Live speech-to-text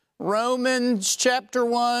Romans chapter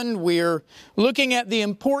 1. We're looking at the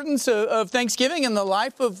importance of Thanksgiving in the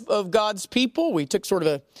life of God's people. We took sort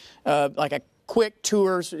of a quick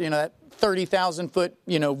tour, that 30,000 foot,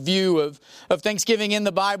 view of Thanksgiving in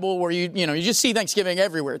the Bible, where you just see Thanksgiving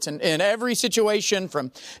everywhere. It's in every situation,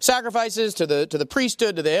 from sacrifices to the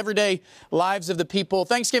priesthood to the everyday lives of the people.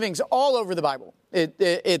 Thanksgiving's all over the Bible.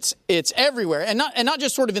 It's everywhere, and not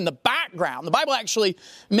just sort of in the background. The Bible actually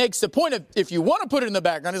makes the point of, if you want to put it in the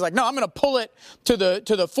background, it's like, no, I'm going to pull it to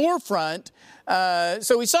the forefront.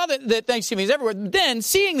 So we saw that Thanksgiving is everywhere. Then,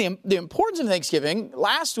 seeing the importance of Thanksgiving,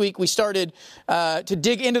 last week we started to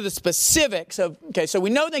dig into the specifics of, so we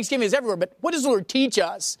know Thanksgiving is everywhere, but what does the Lord teach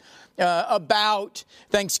us about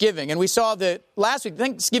Thanksgiving? And we saw that last week,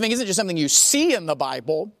 Thanksgiving isn't just something you see in the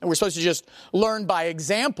Bible, and we're supposed to just learn by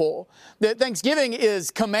example. That Thanksgiving is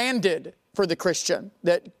commanded for the Christian.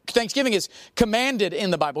 That Thanksgiving is commanded in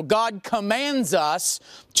the Bible. God commands us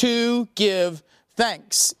to give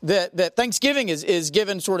thanks. That Thanksgiving is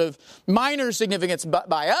given sort of minor significance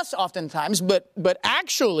by us oftentimes, but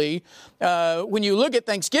actually, when you look at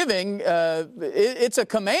Thanksgiving, it's a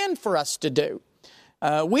command for us to do.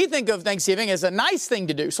 We think of Thanksgiving as a nice thing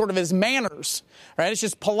to do, sort of as manners, right? It's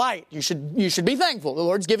just polite. You should be thankful. The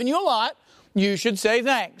Lord's given you a lot. You should say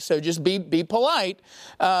thanks. So just be polite.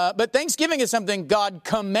 But Thanksgiving is something God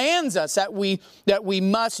commands us that we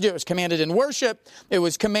must do. It was commanded in worship. It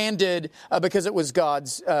was commanded because it was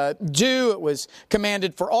God's due. It was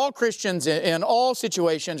commanded for all Christians in all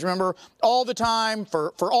situations. Remember, all the time,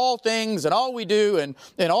 for all things, and all we do, and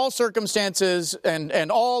in all circumstances,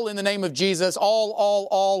 and all in the name of Jesus.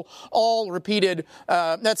 All repeated.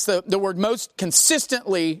 That's the word most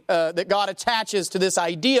consistently that God attaches to this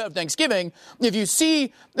idea of Thanksgiving. If you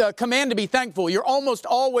see the command to be thankful, you're almost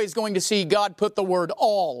always going to see God put the word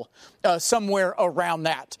all somewhere around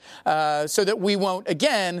that, so that we won't,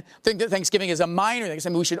 again, think that Thanksgiving is a minor thing. It's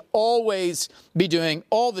something we should always be doing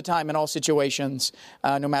all the time in all situations,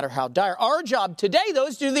 no matter how dire. Our job today, though,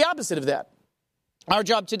 is to do the opposite of that. Our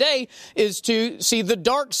job today is to see the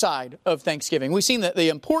dark side of Thanksgiving. We've seen the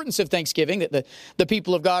importance of Thanksgiving, that the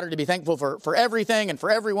people of God are to be thankful for everything and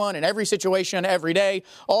for everyone in every situation, every day,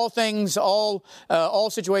 all things, all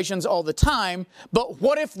situations, all the time. But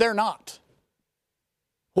what if they're not?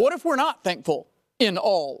 What if we're not thankful in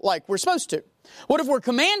all like we're supposed to? What if we're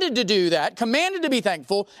commanded to do that, commanded to be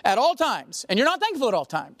thankful at all times, and you're not thankful at all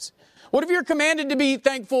times? What if you're commanded to be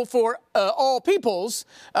thankful for all peoples,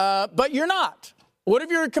 but you're not? What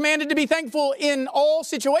if you're commanded to be thankful in all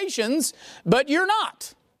situations, but you're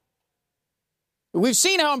not? We've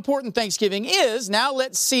seen how important Thanksgiving is. Now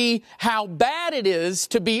let's see how bad it is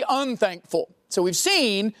to be unthankful. So we've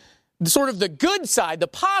seen sort of the good side, the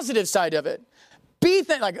positive side of it.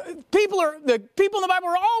 The people in the Bible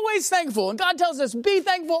are always thankful, and God tells us, be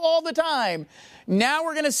thankful all the time. Now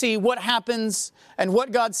we're going to see what happens and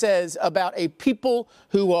what God says about a people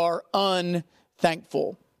who are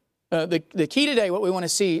unthankful. The key today, what we want to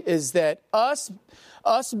see, is that us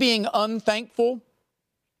being unthankful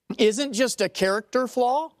isn't just a character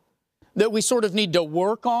flaw that we sort of need to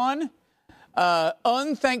work on.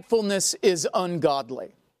 Unthankfulness is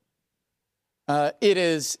ungodly. It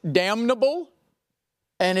is damnable,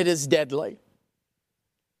 and it is deadly.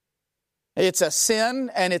 It's a sin,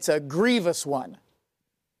 and it's a grievous one.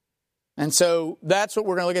 And so that's what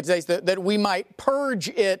we're going to look at today, that we might purge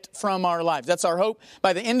it from our lives. That's our hope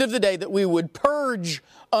by the end of the day, that we would purge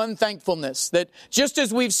unthankfulness. That just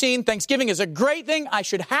as we've seen, Thanksgiving is a great thing. I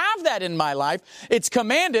should have that in my life. It's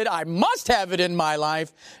commanded. I must have it in my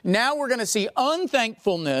life. Now we're going to see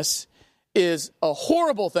unthankfulness is a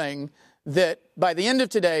horrible thing, that by the end of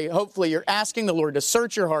today, hopefully you're asking the Lord to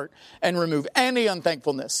search your heart and remove any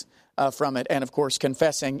unthankfulness from it, and of course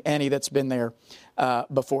confessing any that's been there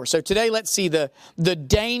before. So today let's see the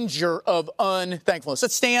danger of unthankfulness.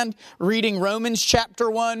 Let's stand reading Romans chapter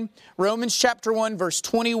 1. Romans chapter 1 verse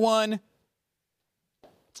 21.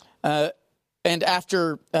 And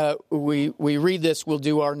after we read this, we'll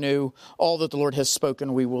do our new, all that the Lord has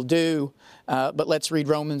spoken we will do. But let's read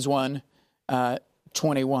Romans 1,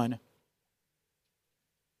 21.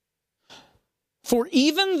 For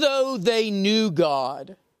even though they knew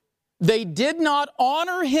God, they did not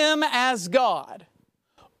honor him as God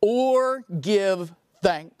or give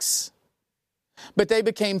thanks. But they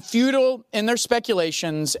became futile in their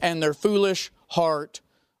speculations, and their foolish heart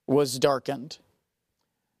was darkened.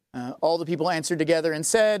 All the people answered together and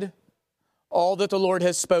said, all that the Lord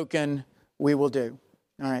has spoken, we will do.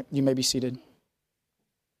 All right, you may be seated.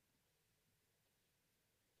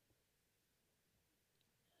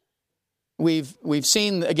 We've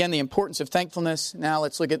seen, again, the importance of thankfulness. Now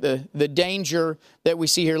let's look at the danger that we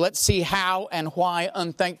see here. Let's see how and why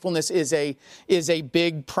unthankfulness is a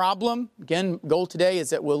big problem. Again, goal today is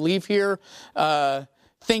that we'll leave here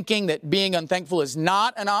thinking that being unthankful is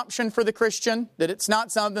not an option for the Christian, that it's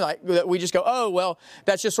not something like that we just go, oh, well,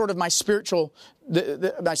 that's just sort of my spiritual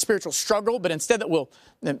struggle, but instead that we'll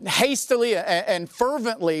hastily and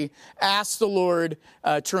fervently ask the Lord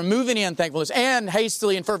to remove any unthankfulness and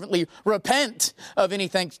hastily and fervently repent of any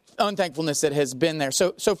unthankfulness that has been there.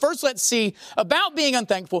 So first let's see about being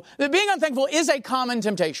unthankful, that being unthankful is a common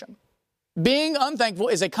temptation. Being unthankful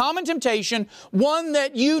is a common temptation, one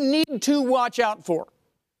that you need to watch out for.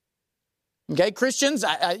 Okay, Christians,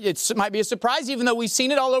 it might be a surprise, even though we've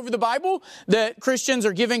seen it all over the Bible, that Christians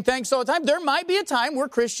are giving thanks all the time. There might be a time where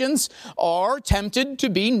Christians are tempted to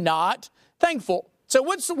be not thankful. So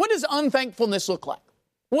what does unthankfulness look like?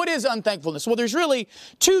 What is unthankfulness? Well, there's really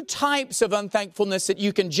two types of unthankfulness that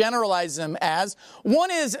you can generalize them as.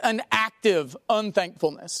 One is an active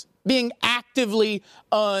unthankfulness, being actively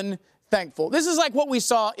unthankful. This is like what we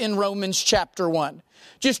saw in Romans chapter 1.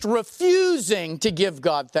 Just refusing to give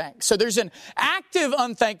God thanks. So there's an active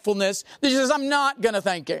unthankfulness that says, I'm not going to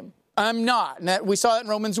thank Him. I'm not. And we saw that in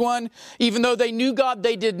Romans 1. Even though they knew God,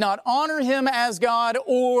 they did not honor Him as God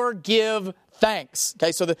or give thanks.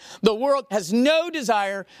 Okay, so the world has no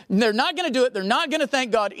desire. They're not going to do it. They're not going to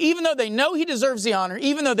thank God. Even though they know He deserves the honor,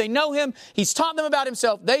 even though they know Him, He's taught them about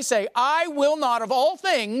Himself, they say, I will not, of all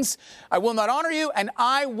things, I will not honor You and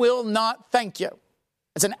I will not thank You.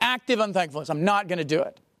 It's an active unthankfulness. I'm not going to do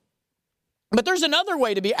it. But there's another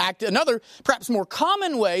way to be active, another perhaps more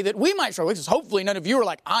common way that we might struggle with, because hopefully none of you are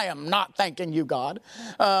like, I am not thanking You, God.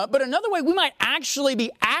 But another way we might actually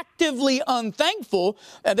be actively unthankful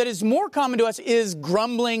that is more common to us is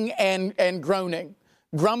grumbling and groaning.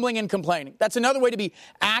 Grumbling and complaining. That's another way to be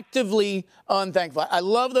actively unthankful. I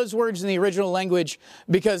love those words in the original language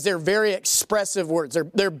because they're very expressive words.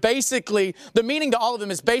 They're basically, the meaning to all of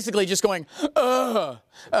them is basically just going, in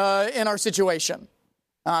our situation.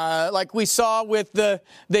 Like we saw with the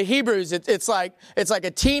Hebrews, it's like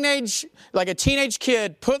a teenage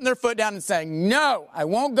kid putting their foot down and saying, no, I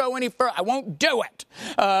won't go any further. I won't do it.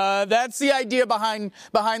 That's the idea behind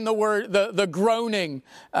the word, the groaning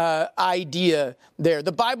idea there.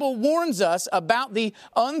 The Bible warns us about the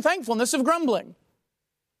unthankfulness of grumbling.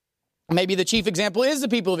 Maybe the chief example is the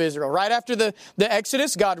people of Israel. Right after the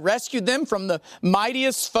Exodus, God rescued them from the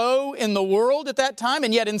mightiest foe in the world at that time.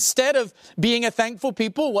 And yet instead of being a thankful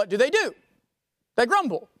people, what do? They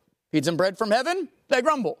grumble. Feeds them bread from heaven, they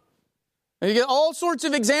grumble. And you get all sorts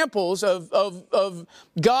of examples of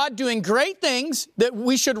God doing great things that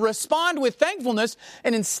we should respond with thankfulness.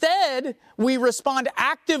 And instead, we respond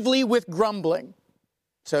actively with grumbling.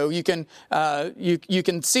 So you can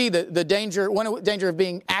see the danger. One danger of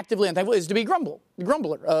being actively unthankful is to be a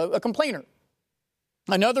grumbler, a complainer.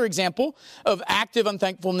 Another example of active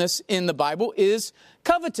unthankfulness in the Bible is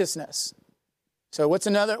covetousness. So what's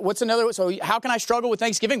another? So how can I struggle with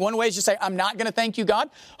Thanksgiving? One way is just say, I'm not going to thank You, God.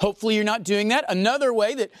 Hopefully you're not doing that. Another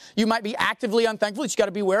way that you might be actively unthankful that you got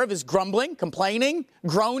to be aware of is grumbling, complaining,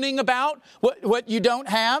 groaning about what you don't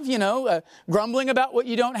have, grumbling about what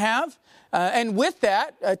you don't have. And with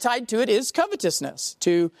that, tied to it is covetousness,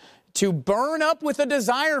 to burn up with a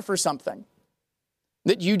desire for something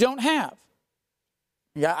that you don't have.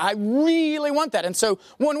 Yeah, I really want that. And so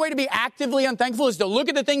one way to be actively unthankful is to look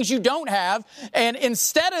at the things you don't have, and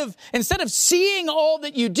instead of seeing all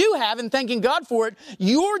that you do have and thanking God for it,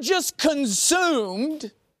 you're just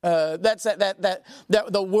consumed. That's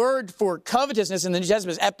the word for covetousness in the New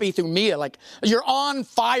Testament is epithumia, like you're on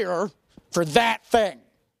fire for that thing.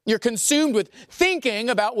 You're consumed with thinking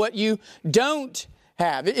about what you don't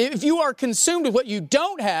have. If you are consumed with what you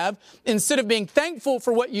don't have, instead of being thankful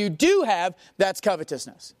for what you do have, that's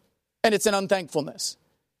covetousness. And it's an unthankfulness.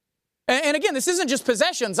 And again, this isn't just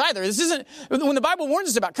possessions either. This isn't, when the Bible warns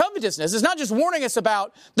us about covetousness, it's not just warning us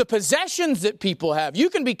about the possessions that people have. You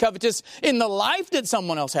can be covetous in the life that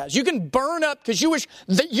someone else has. You can burn up because you wish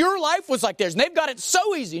that your life was like theirs and they've got it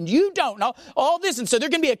so easy and you don't. And all this. And so there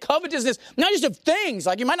can be a covetousness, not just of things.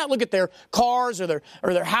 Like you might not look at their cars or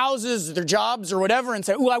their houses or their jobs or whatever and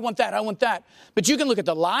say, ooh, I want that, I want that. But you can look at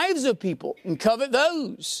the lives of people and covet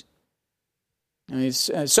those. I mean,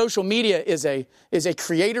 social media is a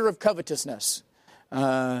creator of covetousness.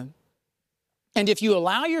 And if you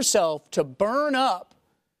allow yourself to burn up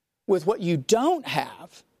with what you don't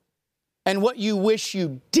have and what you wish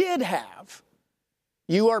you did have,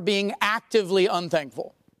 you are being actively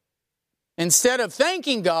unthankful. Instead of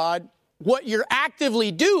thanking God, what you're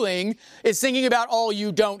actively doing is thinking about all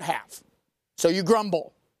you don't have. So you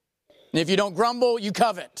grumble. And if you don't grumble, you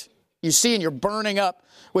covet. You see, and you're burning up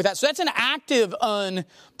with that. So that's an active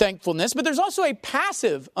unthankfulness, but there's also a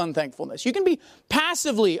passive unthankfulness. You can be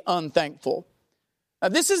passively unthankful.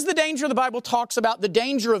 This is the danger the Bible talks about, the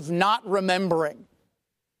danger of not remembering.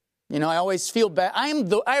 You know, I always feel bad. I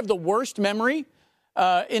have the worst memory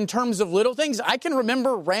in terms of little things. I can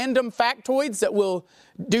remember random factoids that will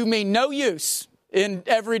do me no use in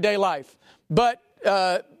everyday life. But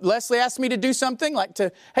Leslie asked me to do something like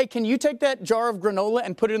hey, can you take that jar of granola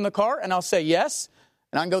and put it in the car? And I'll say yes.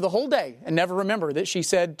 And I can go the whole day and never remember that she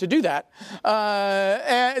said to do that.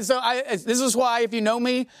 And so this is why, if you know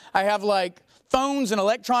me, I have like phones and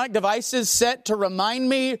electronic devices set to remind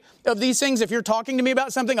me of these things. If you're talking to me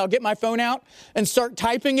about something, I'll get my phone out and start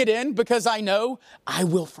typing it in because I know I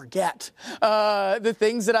will forget the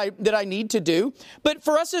things that I need to do. But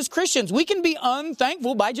for us as Christians, we can be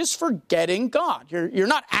unthankful by just forgetting God. You're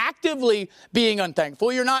not actively being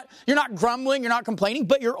unthankful. You're not grumbling. You're not complaining,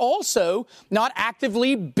 but you're also not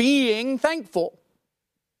actively being thankful.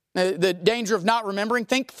 The danger of not remembering.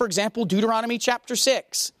 Think, for example, Deuteronomy chapter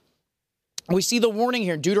 6. We see the warning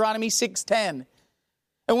here in Deuteronomy 6:10.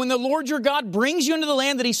 And when the Lord your God brings you into the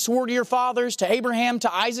land that he swore to your fathers, to Abraham,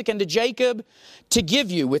 to Isaac, and to Jacob, to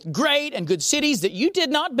give you with great and good cities that you did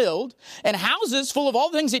not build, and houses full of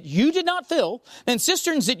all things that you did not fill, and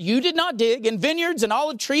cisterns that you did not dig, and vineyards and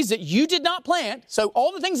olive trees that you did not plant. So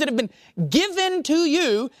all the things that have been given to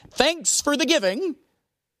you, thanks for the giving.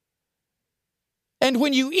 And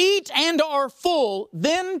when you eat and are full,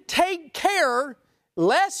 then take care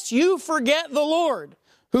lest you forget the Lord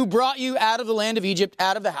who brought you out of the land of Egypt,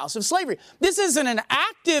 out of the house of slavery. This isn't an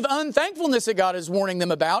active unthankfulness that God is warning them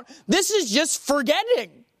about. This is just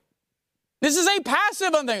forgetting. This is a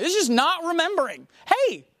passive unthankfulness. This is just not remembering.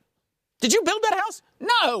 Hey, did you build that house?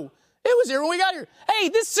 No, it was here when we got here. Hey,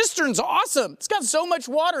 this cistern's awesome. It's got so much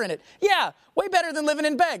water in it. Yeah, way better than living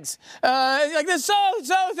in Beggs. Like this, so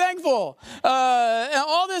thankful. And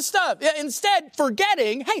all this stuff. Instead,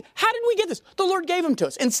 forgetting, hey, how did we get this? The Lord gave them to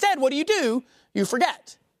us. Instead, what do? You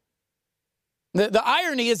forget. The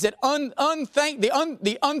irony is that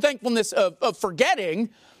the unthankfulness of forgetting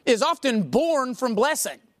is often born from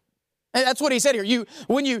blessing. And that's what he said here.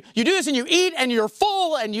 When you do this and you eat and you're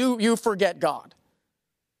full and you forget God.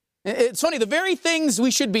 It's funny, the very things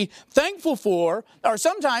we should be thankful for are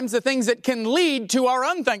sometimes the things that can lead to our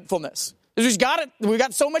unthankfulness. We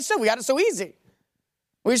got so much stuff, we got it so easy.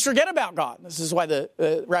 We just forget about God. This is why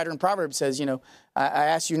the writer in Proverbs says, I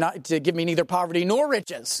ask you not to give me neither poverty nor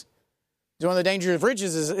riches. One of the dangers of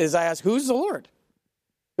riches is I ask, who's the Lord?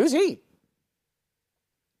 Who's he?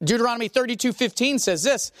 Deuteronomy 32:15 says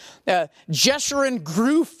this, Jeshurun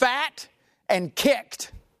grew fat and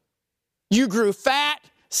kicked. You grew fat,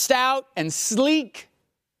 stout, and sleek.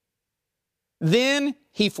 Then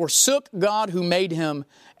he forsook God who made him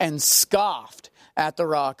and scoffed at the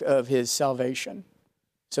rock of his salvation.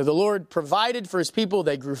 So the Lord provided for his people.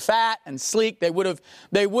 They grew fat and sleek. They would have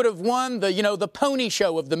won the pony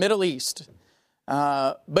show of the Middle East.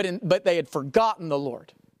 But they had forgotten the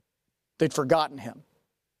Lord. They'd forgotten him.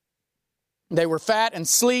 They were fat and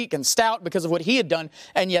sleek and stout because of what he had done,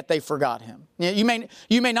 and yet they forgot him. You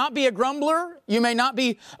may not be a grumbler, you may not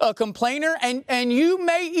be a complainer, and you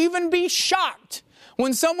may even be shocked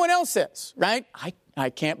when someone else is, right? I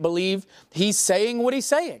can't believe he's saying what he's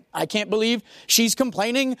saying. I can't believe she's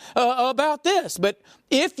complaining about this. But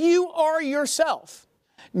if you are yourself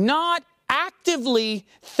not actively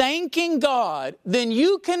thanking God, then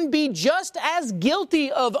you can be just as guilty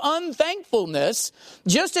of unthankfulness,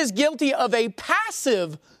 just as guilty of a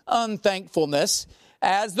passive unthankfulness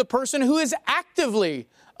as the person who is actively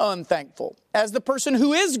unthankful, as the person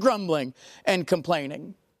who is grumbling and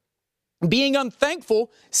complaining. Being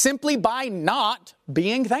unthankful simply by not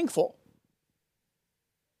being thankful.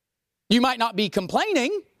 You might not be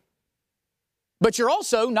complaining, but you're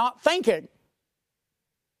also not thanking.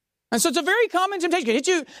 And so it's a very common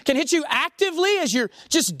temptation. Can hit you actively as you're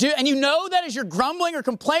and you know that as you're grumbling or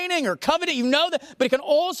complaining or coveting, you know that, but it can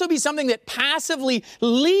also be something that passively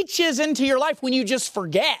leaches into your life when you just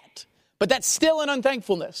forget. But that's still an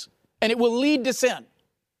unthankfulness, and it will lead to sin.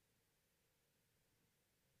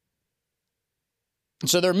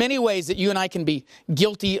 So there are many ways that you and I can be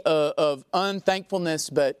guilty of unthankfulness,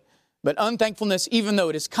 but unthankfulness, even though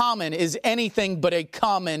it is common, is anything but a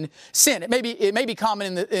common sin. It may be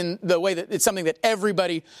common in the way that it's something that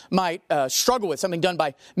everybody might struggle with, something done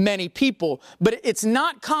by many people. But it's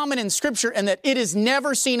not common in Scripture in that it is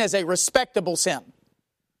never seen as a respectable sin.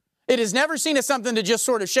 It is never seen as something to just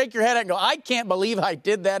sort of shake your head at and go, I can't believe I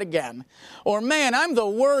did that again. Or, man, I'm the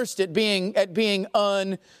worst at being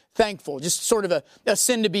unthankful. thankful. Just sort of a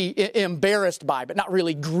sin to be embarrassed by, but not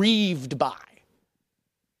really grieved by.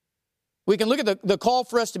 We can look at the call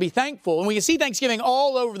for us to be thankful, and we can see thanksgiving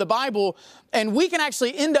all over the Bible, and we can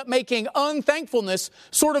actually end up making unthankfulness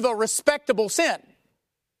sort of a respectable sin.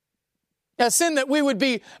 A sin that we would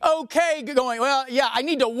be okay going, well, yeah, I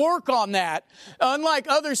need to work on that. Unlike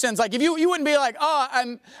other sins, like if you wouldn't be like,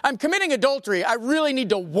 oh, I'm committing adultery. I really need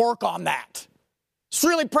to work on that. It's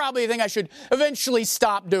really probably a thing I should eventually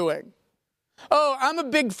stop doing. Oh, I'm a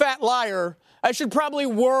big fat liar. I should probably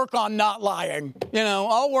work on not lying.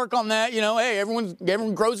 I'll work on that. Hey,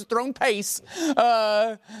 everyone grows at their own pace.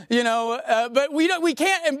 But we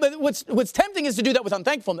can't. But what's tempting is to do that with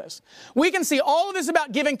unthankfulness. We can see all of this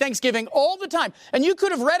about giving thanksgiving all the time. And you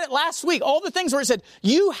could have read it last week. All the things where it said,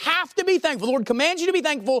 you have to be thankful. The Lord commands you to be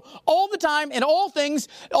thankful all the time in all things,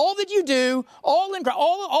 all that you do, all in Christ,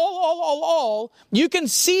 all. You can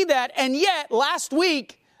see that. And yet, last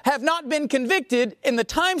week, have not been convicted in the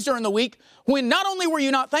times during the week when not only were you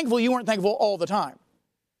not thankful, you weren't thankful all the time.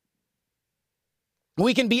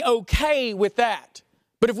 We can be okay with that.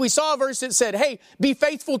 But if we saw a verse that said, hey, be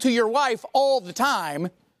faithful to your wife all the time,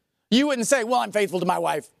 you wouldn't say, well, I'm faithful to my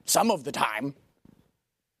wife some of the time.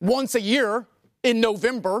 Once a year in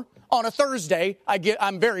November on a Thursday,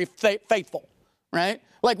 I'm very faithful, right?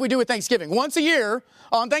 Like we do with Thanksgiving. Once a year,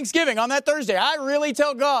 on Thanksgiving, on that Thursday, I really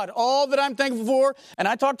tell God all that I'm thankful for, and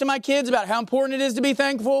I talk to my kids about how important it is to be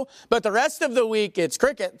thankful, but the rest of the week, it's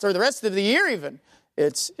crickets, or the rest of the year even,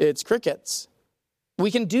 it's crickets.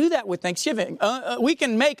 We can do that with Thanksgiving. We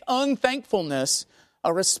can make unthankfulness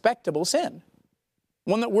a respectable sin,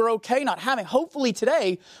 one that we're okay not having. Hopefully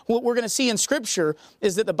today, what we're going to see in Scripture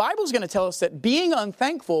is that the Bible is going to tell us that being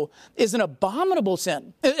unthankful is an abominable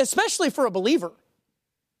sin, especially for a believer.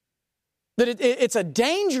 That it's a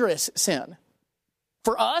dangerous sin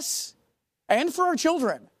for us and for our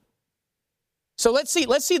children. So let's see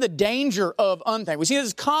the danger of unthankfulness. We see this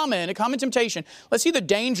as a common temptation. Let's see the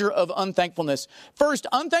danger of unthankfulness. First,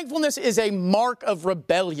 unthankfulness is a mark of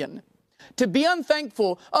rebellion. To be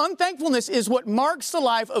unthankfulness is what marks the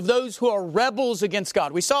life of those who are rebels against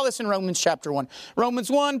God. We saw this in Romans chapter 1.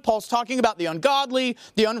 Romans 1, Paul's talking about the ungodly,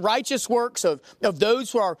 the unrighteous works of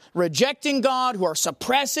those who are rejecting God, who are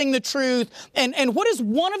suppressing the truth. And what is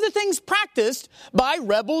one of the things practiced by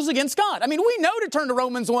rebels against God? I mean, we know to turn to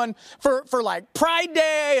Romans 1 for like Pride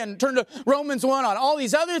Day and turn to Romans 1 on all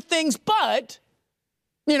these other things, but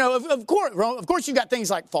of course you've got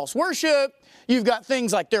things like false worship. You've got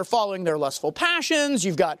things like they're following their lustful passions.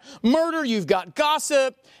 You've got murder. You've got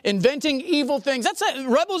gossip, inventing evil things. That's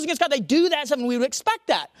rebels against God. They do that stuff, and we would expect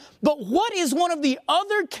that. But what is one of the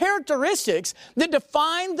other characteristics that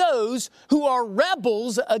define those who are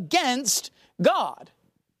rebels against God?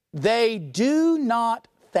 They do not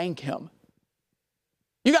thank Him.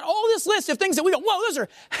 You got all this list of things that we go, whoa, those are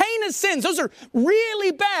heinous sins. Those are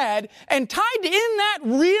really bad. And tied in that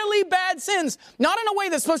really bad sins, not in a way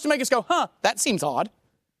that's supposed to make us go, that seems odd.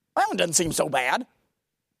 That one doesn't seem so bad.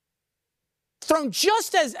 Thrown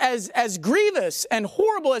just as grievous and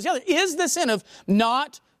horrible as the other is the sin of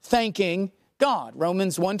not thanking God.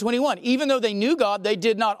 Romans 1:21. Even though they knew God, they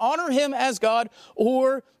did not honor Him as God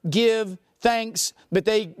or give thanks, but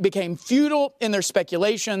they became futile in their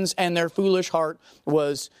speculations, and their foolish heart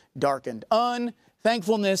was darkened.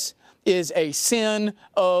 Unthankfulness is a sin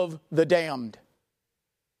of the damned.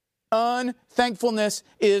 Unthankfulness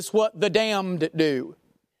is what the damned do.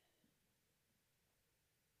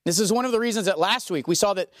 This is one of the reasons that last week we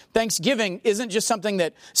saw that Thanksgiving isn't just something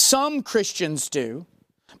that some Christians do,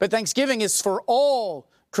 but Thanksgiving is for all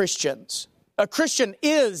Christians. A Christian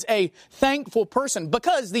is a thankful person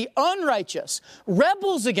because the unrighteous,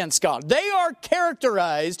 rebels against God, they are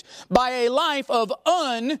characterized by a life of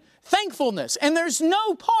unthankfulness. And there's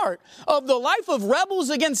no part of the life of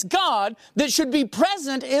rebels against God that should be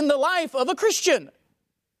present in the life of a Christian.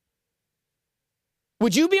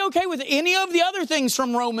 Would you be okay with any of the other things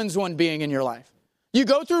from Romans 1 being in your life? You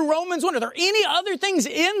go through Romans 1, are there any other things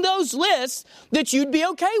in those lists that you'd be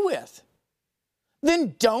okay with?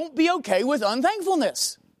 Then don't be okay with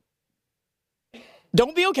unthankfulness.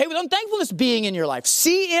 Don't be okay with unthankfulness being in your life.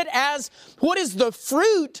 See it as what is the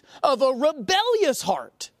fruit of a rebellious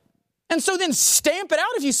heart. And so then stamp it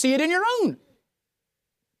out if you see it in your own.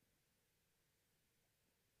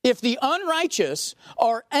 If the unrighteous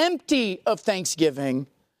are empty of thanksgiving,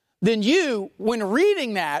 then you, when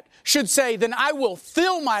reading that, should say, then I will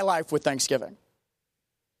fill my life with thanksgiving.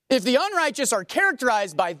 If the unrighteous are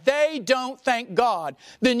characterized by they don't thank God,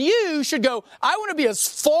 then you should go, I want to be as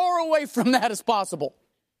far away from that as possible.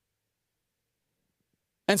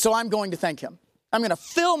 And so I'm going to thank Him. I'm going to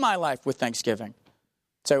fill my life with thanksgiving.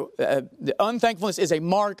 So the unthankfulness is a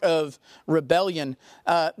mark of rebellion.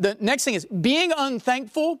 The next thing is being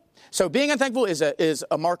unthankful. So being unthankful is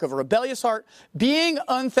a mark of a rebellious heart. Being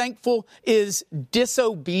unthankful is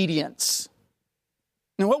disobedience.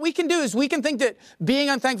 And what we can do is we can think that being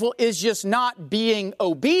unthankful is just not being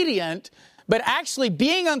obedient, but actually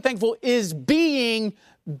being unthankful is being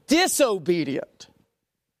disobedient.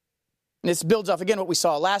 And this builds off, again, what we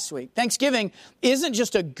saw last week. Thanksgiving isn't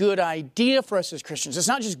just a good idea for us as Christians. It's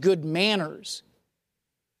not just good manners.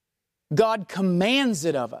 God commands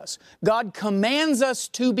it of us. God commands us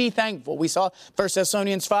to be thankful. We saw 1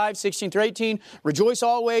 Thessalonians 5, 16 through 18. Rejoice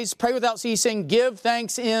always, pray without ceasing, give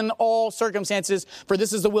thanks in all circumstances, for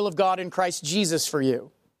this is the will of God in Christ Jesus for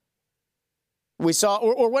you. We saw,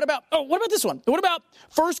 or what about this one? What about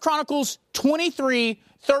 1 Chronicles 23,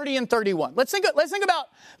 30 and 31? Let's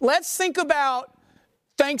think about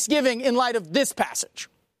Thanksgiving in light of this passage.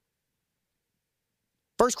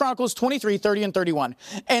 1 Chronicles 23, 30 and 31.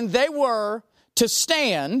 And they were to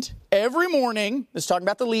stand every morning, this is talking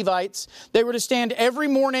about the Levites, they were to stand every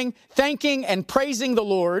morning thanking and praising the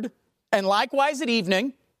Lord, and likewise at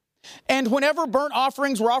evening. And whenever burnt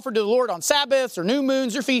offerings were offered to the Lord on Sabbaths or new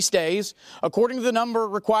moons or feast days, according to the number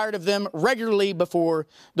required of them regularly before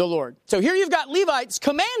the Lord. So here you've got Levites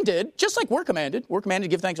commanded, just like we're commanded. We're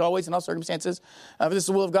commanded to give thanks always in all circumstances. For this is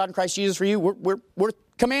the will of God in Christ Jesus for you. We're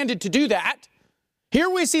commanded to do that. Here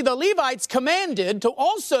we see the Levites commanded to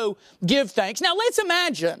also give thanks. Now let's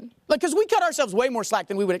imagine, because we cut ourselves way more slack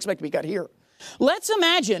than we would expect to be cut here. Let's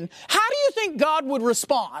imagine, how do you think God would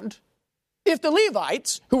respond if the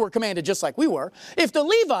Levites, who were commanded just like we were, if the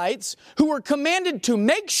Levites, who were commanded to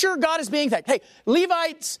make sure God is being thanked, hey,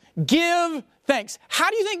 Levites, give thanks. How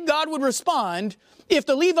do you think God would respond if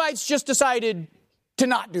the Levites just decided to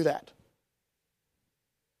not do that?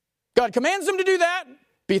 God commands them to do that,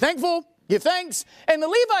 be thankful, give thanks. And the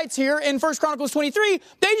Levites here in 1 Chronicles 23,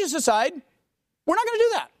 they just decide, we're not going to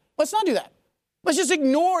do that. Let's not do that. Let's just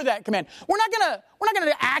ignore that command. We're not going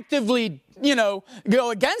to actively, go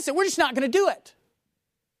against it. We're just not going to do it.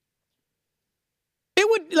 It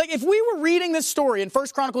would, like, if we were reading this story in 1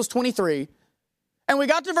 Chronicles 23, and we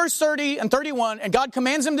got to verse 30 and 31, and God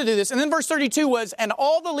commands them to do this, and then verse 32 was, and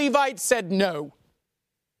all the Levites said no.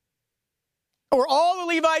 Or all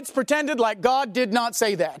the Levites pretended like God did not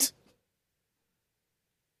say that.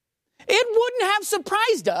 It wouldn't have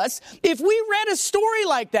surprised us if we read a story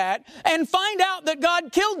like that and find out that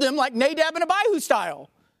God killed them like Nadab and Abihu style.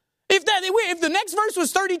 If the next verse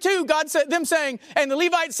was 32, God said them saying, and the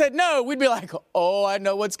Levites said no, we'd be like, oh, I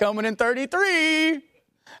know what's coming in 33.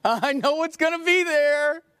 I know what's going to be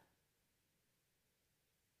there.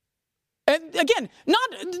 And again,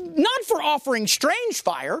 not for offering strange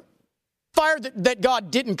fire that God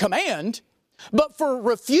didn't command, but for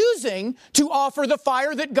refusing to offer the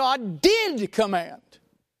fire that God did command.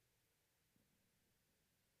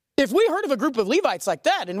 If we heard of a group of Levites like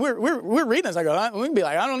that, and we're reading this, we'd be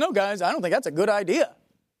like, I don't know, guys, I don't think that's a good idea.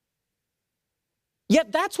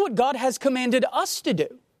 Yet that's what God has commanded us to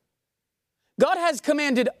do. God has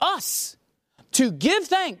commanded us to give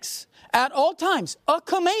thanks at all times, a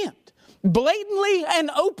command, blatantly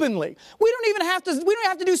and openly. We don't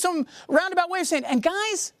have to do some roundabout way of saying, and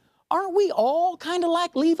guys, aren't we all kind of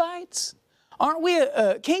like Levites? Aren't we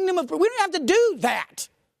a kingdom of... We don't have to do that.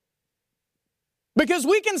 Because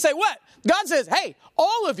we can say what? God says, hey,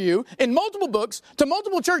 all of you in multiple books to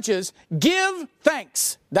multiple churches, give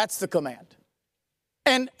thanks. That's the command.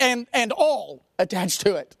 And all attached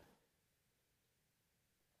to it.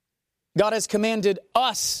 God has commanded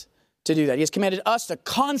us to do that. He has commanded us to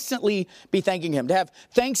constantly be thanking Him, to have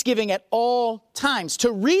thanksgiving at all times,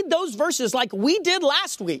 to read those verses like we did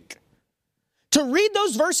last week. To read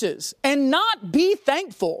those verses and not be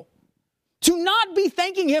thankful, to not be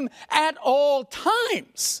thanking Him at all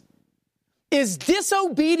times, is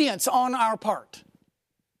disobedience on our part.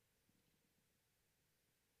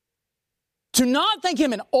 To not thank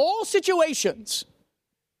Him in all situations,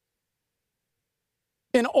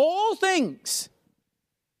 in all things,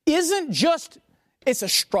 it's a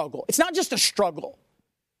struggle. It's not just a struggle.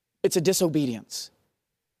 It's a disobedience.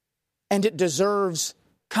 And it deserves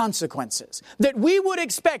consequences that we would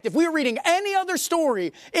expect if we were reading any other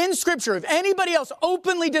story in Scripture of anybody else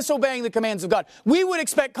openly disobeying the commands of God. We would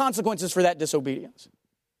expect consequences for that disobedience.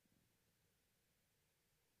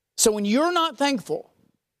 So when you're not thankful,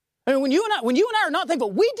 when you and I are not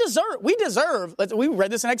thankful, we deserve, we read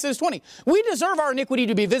this in Exodus 20, we deserve our iniquity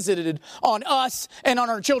to be visited on us and on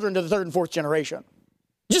our children to the third and fourth generation.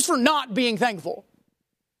 Just for not being thankful.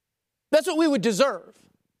 That's what we would deserve.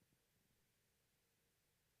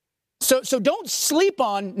 So don't sleep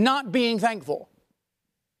on not being thankful.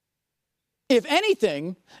 If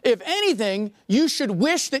anything, you should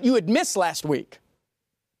wish that you had missed last week.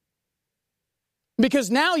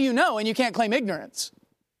 Because now you know and you can't claim ignorance.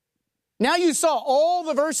 Now you saw all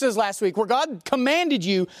the verses last week where God commanded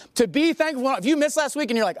you to be thankful. If you missed last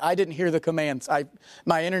week and you're like, I didn't hear the commands.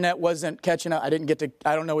 My internet wasn't catching up. I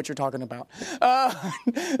don't know what you're talking about.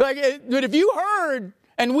 But if you heard,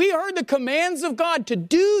 and we heard the commands of God to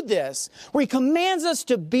do this, where He commands us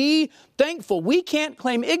to be thankful, we can't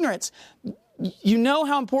claim ignorance. You know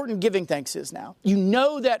how important giving thanks is now. You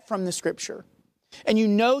know that from the Scripture. And you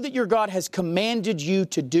know that your God has commanded you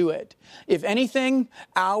to do it. If anything,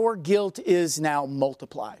 our guilt is now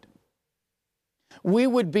multiplied. We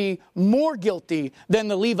would be more guilty than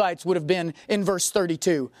the Levites would have been in verse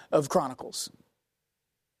 32 of Chronicles.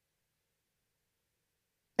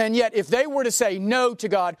 And yet, if they were to say no to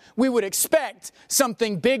God, we would expect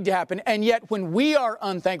something big to happen. And yet, when we are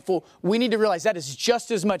unthankful, we need to realize that is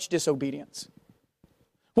just as much disobedience.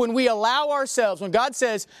 When we allow ourselves, when God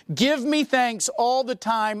says, give me thanks all the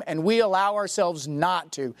time, and we allow ourselves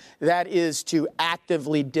not to, that is to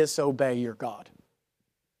actively disobey your God.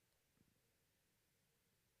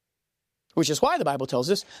 Which is why the Bible tells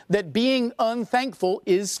us that being unthankful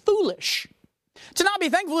is foolish. To not be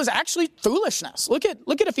thankful is actually foolishness. Look at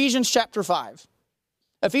Ephesians chapter 5.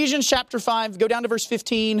 Ephesians chapter 5, go down to verse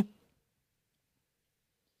 15. It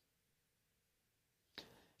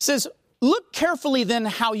says, look carefully then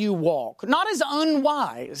how you walk, not as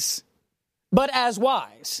unwise, but as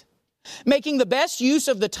wise, making the best use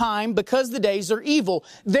of the time because the days are evil.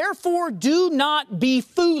 Therefore, do not be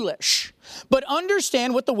foolish, but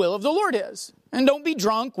understand what the will of the Lord is. And don't be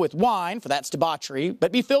drunk with wine, for that's debauchery,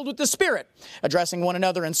 but be filled with the Spirit, addressing one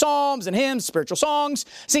another in psalms and hymns, spiritual songs,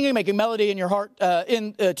 singing, making melody in your heart,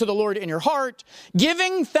 to the Lord in your heart,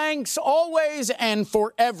 giving thanks always and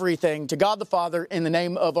for everything to God the Father in the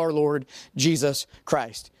name of our Lord Jesus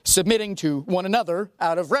Christ, submitting to one another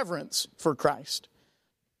out of reverence for Christ.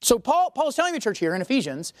 So Paul is telling the church here in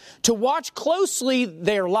Ephesians to watch closely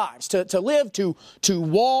their lives, to live, to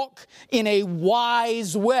walk in a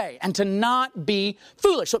wise way, and to not be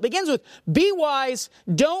foolish. So it begins with, be wise,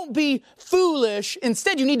 don't be foolish.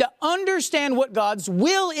 Instead, you need to understand what God's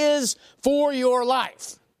will is for your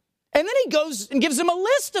life. And then he goes and gives them a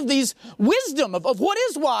list of these wisdom of what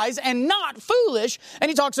is wise and not foolish. And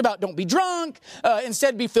he talks about don't be drunk,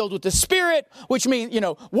 instead be filled with the Spirit, which means,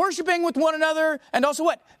 worshiping with one another. And also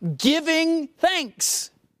what? Giving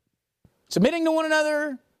thanks. Submitting to one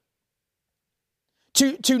another.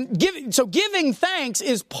 So giving thanks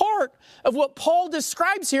is part of what Paul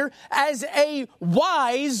describes here as a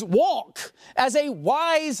wise walk, as a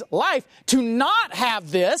wise life. To not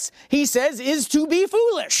have this, he says, is to be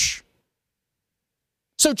foolish.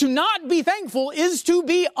 So to not be thankful is to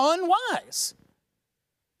be unwise.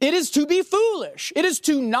 It is to be foolish. It is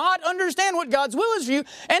to not understand what God's will is for you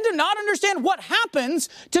and to not understand what happens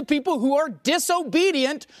to people who are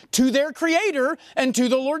disobedient to their Creator and to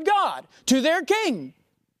the Lord God, to their King.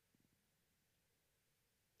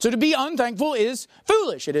 So to be unthankful is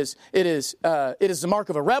foolish. It is the mark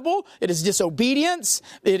of a rebel. It is disobedience.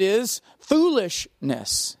 It is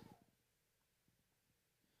foolishness.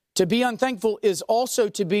 To be unthankful is also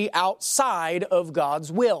to be outside of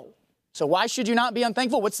God's will. So why should you not be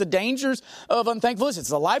unthankful? What's the dangers of unthankfulness? It's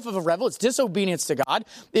the life of a rebel. It's disobedience to God.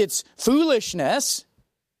 It's foolishness.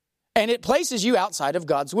 And it places you outside of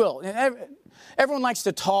God's will. Everyone likes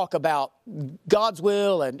to talk about God's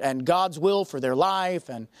will and God's will for their life.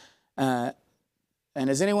 And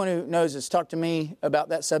as anyone who knows has talked to me about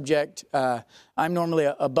that subject, I'm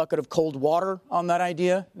normally a bucket of cold water on that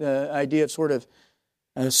idea. The idea of sort of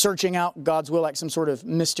searching out God's will like some sort of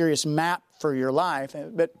mysterious map for your life.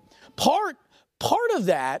 But part of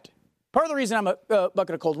that, part of the reason I'm a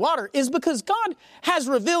bucket of cold water is because God has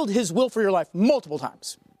revealed His will for your life multiple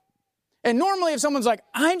times. And normally if someone's like,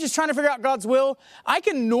 I'm just trying to figure out God's will, I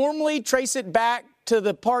can normally trace it back to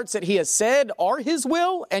the parts that He has said are His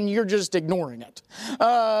will, and you're just ignoring it.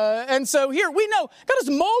 And so here we know God has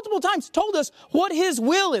multiple times told us what His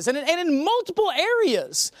will is, and in multiple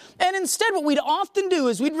areas. And instead what we'd often do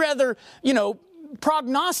is we'd rather,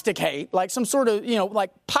 prognosticate like some sort of,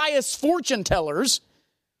 like pious fortune tellers.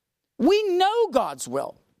 We know God's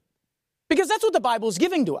will because that's what the Bible is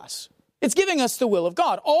giving to us. It's giving us the will of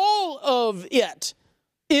God. All of it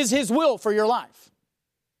is His will for your life.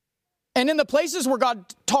 And in the places where God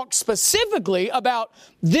talks specifically about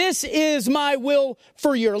this is my will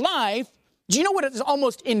for your life, do you know what is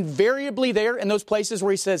almost invariably there in those places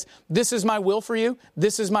where He says, this is my will for you,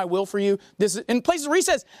 this is my will for you, this is, in places where He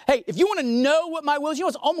says, hey, if you want to know what my will is,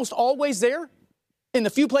 what's almost always there? In the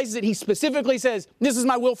few places that He specifically says, this is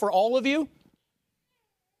my will for all of you,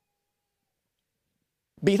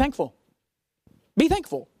 Be thankful. Be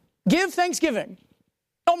thankful. Give thanksgiving.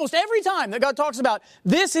 Almost every time that God talks about,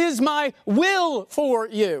 this is my will for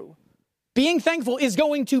you, being thankful is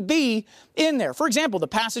going to be in there. For example, the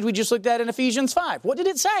passage we just looked at in Ephesians 5. What did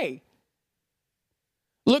it say?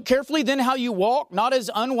 Look carefully then how you walk, not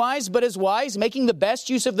as unwise, but as wise, making the best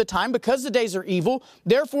use of the time because the days are evil.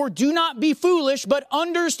 Therefore, do not be foolish, but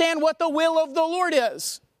understand what the will of the Lord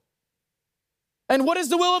is. And what is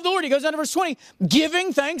the will of the Lord? He goes down to verse 20,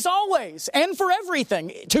 giving thanks always and for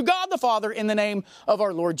everything to God the Father in the name of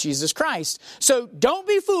our Lord Jesus Christ. So don't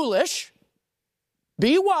be foolish.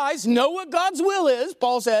 Be wise. Know what God's will is,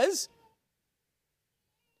 Paul says.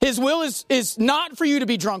 His will is not for you to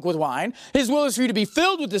be drunk with wine. His will is for you to be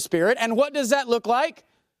filled with the Spirit. And what does that look like?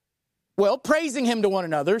 Well, praising Him to one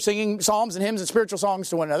another, singing psalms and hymns and spiritual songs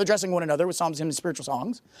to one another, addressing one another with psalms, hymns, and spiritual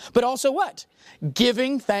songs. But also what?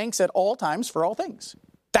 Giving thanks at all times for all things.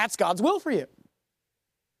 That's God's will for you.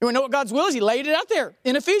 You want to know what God's will is? He laid it out there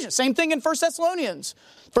in Ephesians. Same thing in 1 Thessalonians.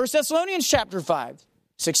 1 Thessalonians chapter 5.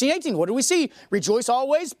 16, 18, what do we see? Rejoice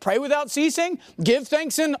always, pray without ceasing, give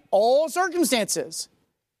thanks in all circumstances.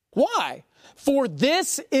 Why? For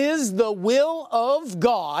this is the will of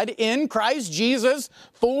God in Christ Jesus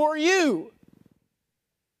for you.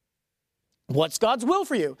 What's God's will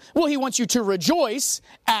for you? Well, He wants you to rejoice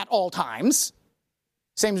at all times.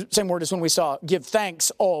 Same word as when we saw give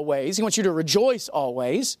thanks always. He wants you to rejoice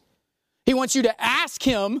always. He wants you to ask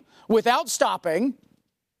Him without stopping,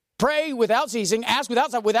 pray without ceasing, ask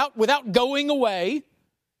without going away.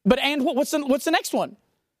 And what's the next one?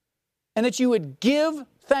 And that you would give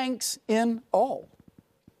thanks in all.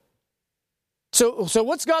 So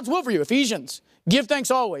what's God's will for you? Ephesians, give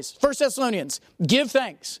thanks always. 1 Thessalonians, give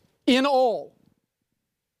thanks in all.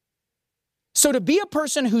 So to be a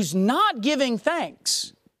person who's not giving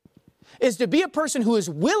thanks is to be a person who is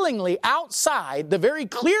willingly outside the very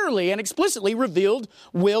clearly and explicitly revealed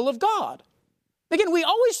will of God. Again, we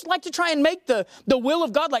always like to try and make the will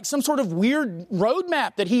of God like some sort of weird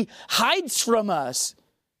roadmap that He hides from us.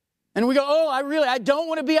 And we go, I don't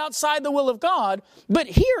want to be outside the will of God. But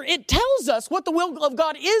here it tells us what the will of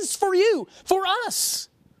God is for you, for us.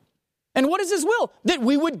 And what is His will? That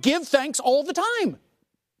we would give thanks all the time.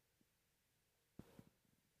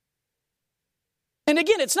 And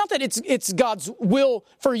again, it's not that it's God's will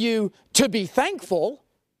for you to be thankful.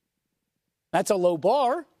 That's a low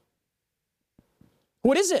bar.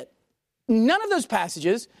 What is it? None of those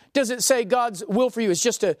passages does it say God's will for you is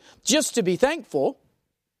just to be thankful.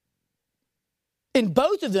 In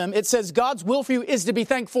both of them, it says God's will for you is to be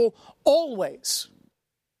thankful always.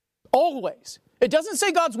 Always. It doesn't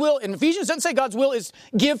say God's will, in Ephesians, it doesn't say God's will is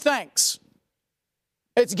give thanks.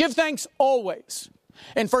 It's give thanks always.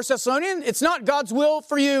 In 1 Thessalonians, it's not God's will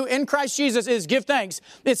for you in Christ Jesus is give thanks.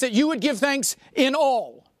 It's that you would give thanks in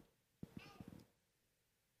all.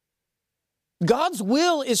 God's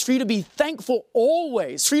will is for you to be thankful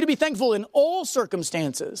always, for you to be thankful in all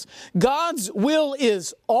circumstances. God's will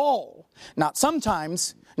is all. Not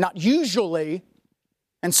sometimes, not usually,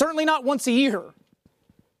 and certainly not once a year.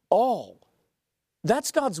 All.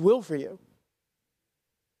 That's God's will for you.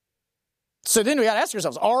 So then we got to ask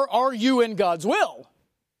ourselves, are you in God's will?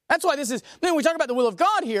 That's why then we talk about the will of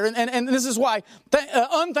God here, and this is why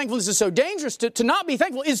unthankfulness is so dangerous. To not be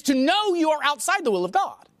thankful is to know you are outside the will of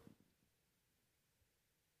God.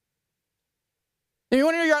 If you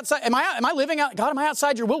want to know you're outside, am I living out, God, am I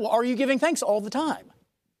outside your will? Well, are you giving thanks all the time?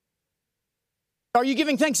 Are you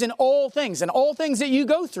giving thanks in all things that you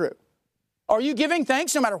go through? Are you giving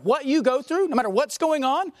thanks no matter what you go through, no matter what's going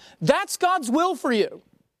on? That's God's will for you.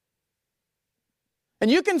 And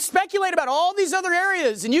you can speculate about all these other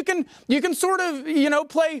areas, and you can sort of,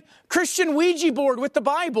 play Christian Ouija board with the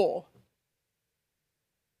Bible.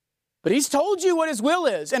 But He's told you what His will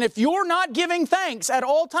is. And if you're not giving thanks at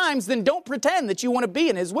all times, then don't pretend that you want to be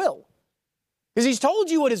in His will. Because He's told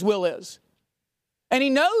you what His will is. And He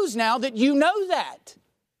knows now that you know that.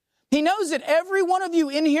 He knows that every one of you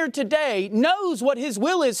in here today knows what His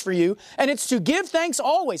will is for you, and it's to give thanks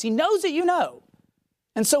always. He knows that you know.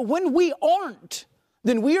 And so when we aren't,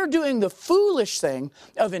 then we are doing the foolish thing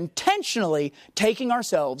of intentionally taking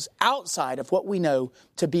ourselves outside of what we know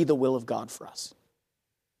to be the will of God for us.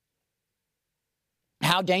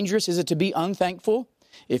 How dangerous is it to be unthankful?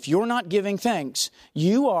 If you're not giving thanks,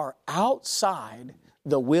 you are outside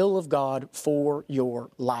the will of God for your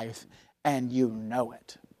life, and you know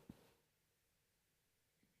it.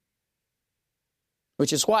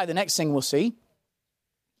 Which is why the next thing we'll see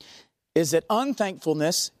is that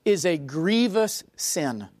unthankfulness is a grievous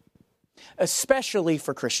sin, especially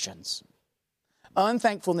for Christians.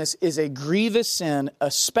 Unthankfulness is a grievous sin,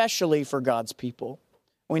 especially for God's people.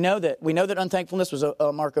 We know that unthankfulness was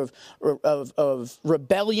a mark of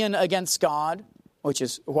rebellion against God, which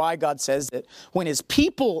is why God says that when his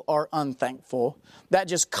people are unthankful, that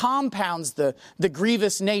just compounds the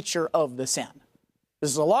grievous nature of the sin.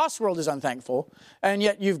 Because the lost world is unthankful, and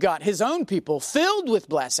yet you've got his own people filled with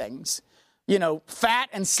blessings, fat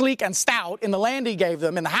and sleek and stout in the land he gave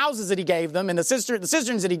them, in the houses that he gave them, in the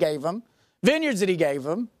cisterns that he gave them, vineyards that he gave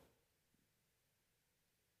them.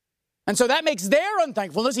 And so that makes their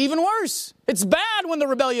unthankfulness even worse. It's bad when the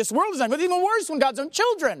rebellious world is unthankful. It's even worse when God's own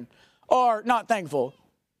children are not thankful.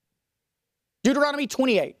 Deuteronomy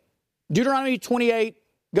 28.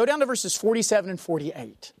 Go down to verses 47 and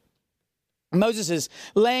 48. Moses is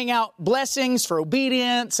laying out blessings for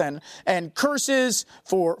obedience and curses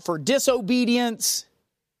for disobedience.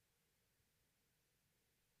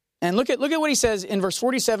 And look at what he says in verse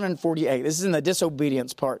 47 and 48. This is in the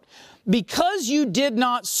disobedience part. Because you did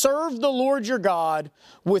not serve the Lord your God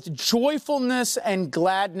with joyfulness and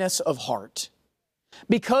gladness of heart,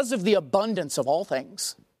 because of the abundance of all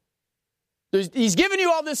things. He's given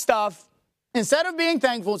you all this stuff. Instead of being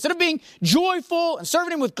thankful, instead of being joyful and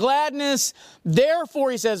serving him with gladness,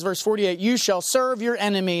 therefore, he says, verse 48, you shall serve your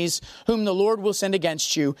enemies whom the Lord will send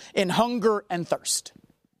against you in hunger and thirst,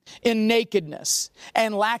 in nakedness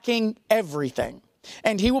and lacking everything.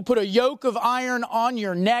 And he will put a yoke of iron on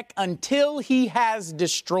your neck until he has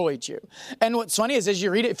destroyed you. And what's funny is as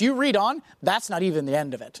you read it, if you read on, that's not even the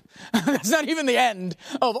end of it. That's not even the end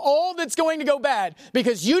of all that's going to go bad,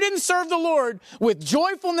 because you didn't serve the Lord with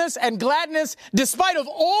joyfulness and gladness despite of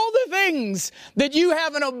all the things that you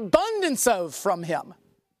have an abundance of from him.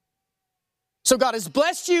 So God has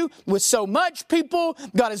blessed you with so much, people.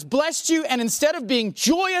 God has blessed you, and instead of being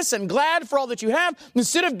joyous and glad for all that you have,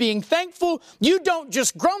 instead of being thankful, you don't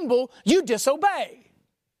just grumble, you disobey.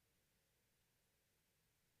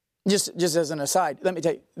 Just as an aside, let me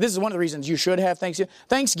tell you, this is one of the reasons you should have Thanksgiving.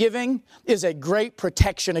 Thanksgiving is a great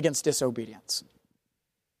protection against disobedience.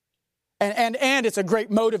 And it's a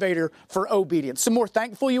great motivator for obedience. The more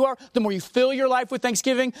thankful you are, the more you fill your life with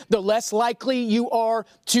thanksgiving, the less likely you are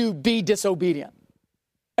to be disobedient.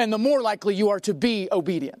 And the more likely you are to be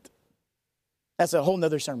obedient. That's a whole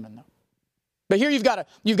nother sermon, though. But here you've got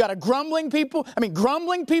a grumbling people.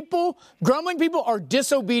 Grumbling people are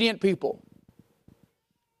disobedient people.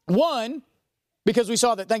 One, because we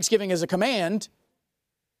saw that Thanksgiving is a command.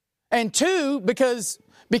 And two, because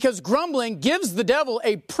grumbling gives the devil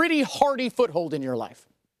a pretty hearty foothold in your life.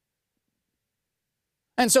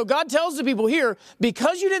 And so God tells the people here,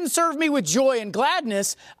 because you didn't serve me with joy and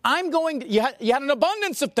gladness, you had an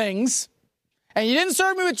abundance of things, and you didn't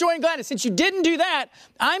serve me with joy and gladness. Since you didn't do that,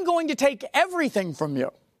 I'm going to take everything from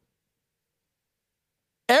you.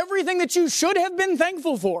 Everything that you should have been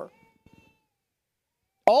thankful for.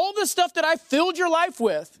 All the stuff that I filled your life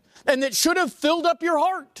with, and that should have filled up your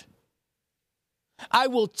heart. I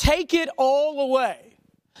will take it all away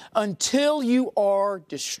until you are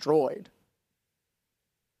destroyed.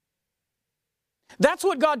 That's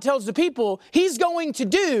what God tells the people he's going to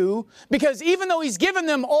do, because even though he's given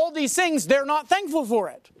them all these things, they're not thankful for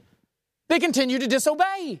it. They continue to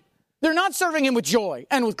disobey. They're not serving him with joy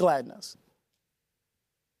and with gladness.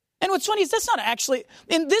 And what's funny is that's not actually,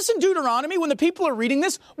 in Deuteronomy, when the people are reading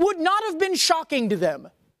this, would not have been shocking to them.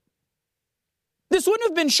 This wouldn't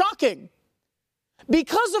have been shocking.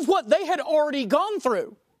 Because of what they had already gone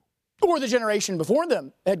through, or the generation before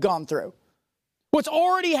them had gone through. What's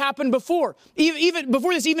already happened before, even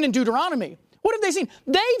before this, even in Deuteronomy. What have they seen?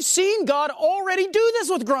 They've seen God already do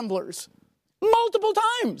this with grumblers multiple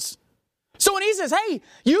times. So when he says, hey,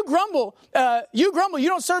 you grumble, you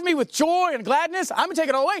don't serve me with joy and gladness, I'm going to take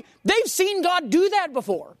it all away. They've seen God do that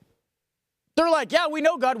before. They're like, yeah, we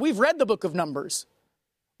know God. We've read the book of Numbers.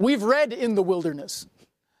 We've read in the wilderness.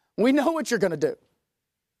 We know what you're going to do.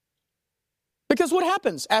 Because what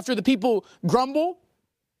happens after the people grumble?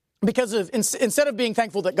 Because instead of being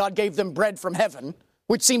thankful that God gave them bread from heaven,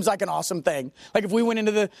 which seems like an awesome thing. Like if we went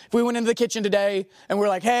into the kitchen today and we're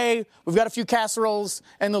like, hey, we've got a few casseroles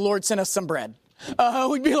and the Lord sent us some bread.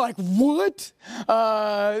 We'd be like, what?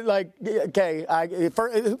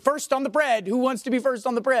 First on the bread. Who wants to be first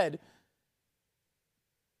on the bread?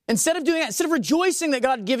 Instead of doing that, instead of rejoicing that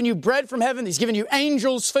God had given you bread from heaven, he's given you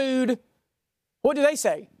angels' food, what do they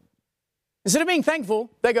say? Instead of being thankful,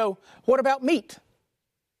 they go, what about meat?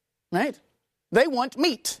 Right? They want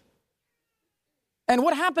meat. And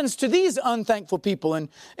what happens to these unthankful people in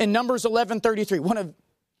Numbers 11:33? One of,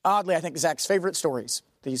 oddly, I think, Zach's favorite stories,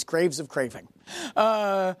 these graves of craving.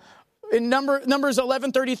 In Numbers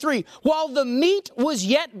 11:33, while the meat was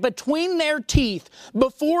yet between their teeth,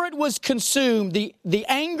 before it was consumed, the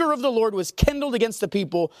anger of the Lord was kindled against the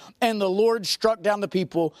people, and the Lord struck down the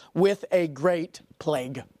people with a great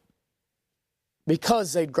plague.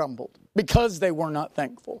 Because they'd grumbled, because they were not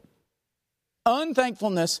thankful.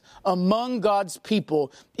 Unthankfulness among God's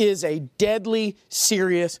people is a deadly,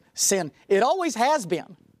 serious sin. It always has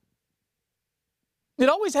been. It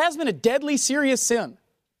always has been a deadly, serious sin.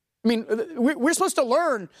 I mean, we're supposed to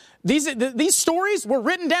learn. These stories were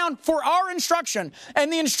written down for our instruction.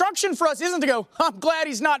 And the instruction for us isn't to go, I'm glad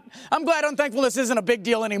unthankfulness isn't a big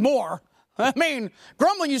deal anymore. I mean,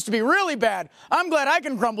 grumbling used to be really bad. I'm glad I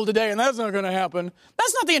can grumble today and that's not going to happen.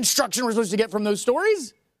 That's not the instruction we're supposed to get from those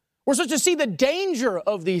stories. We're supposed to see the danger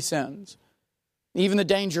of these sins. Even the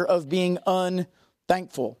danger of being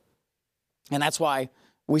unthankful. And that's why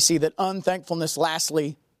we see that unthankfulness,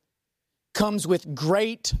 lastly, comes with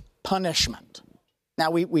great punishment. Now,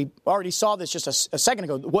 we already saw this just a second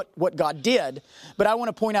ago, what God did, but I want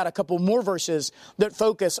to point out a couple more verses that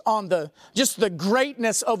focus on the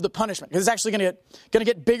greatness of the punishment, because it's actually going to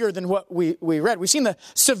get bigger than what we read. We've seen the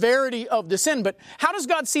severity of the sin, but how does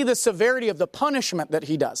God see the severity of the punishment that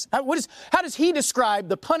he does? How does he describe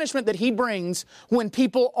the punishment that he brings when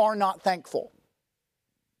people are not thankful?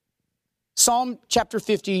 Psalm chapter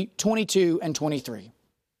 50, 22 and 23.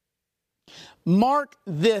 Mark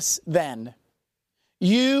this then,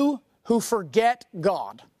 you who forget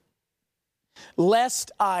God,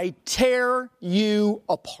 lest I tear you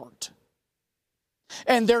apart,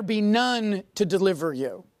 and there be none to deliver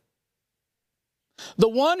you. The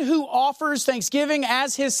one who offers thanksgiving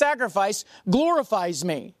as his sacrifice glorifies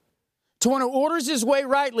me. To one who orders his way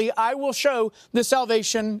rightly, I will show the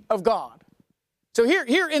salvation of God. So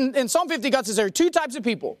here in Psalm 50, God says there are two types of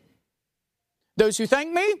people. Those who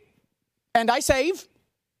thank me, and I save,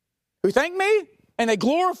 who thank me, and they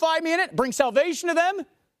glorify me in it, bring salvation to them,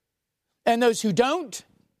 and those who don't,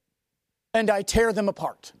 and I tear them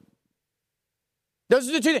apart. Those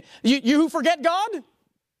are the two things. You who forget God,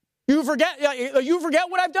 you forget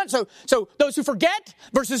what I've done. So those who forget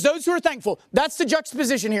versus those who are thankful. That's the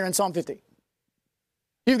juxtaposition here in Psalm 50.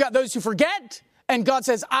 You've got those who forget, and God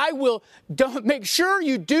says, don't make sure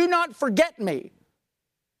you do not forget me.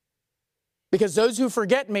 Because those who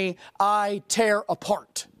forget me, I tear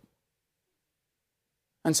apart.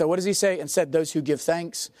 And so what does he say? Instead, those who give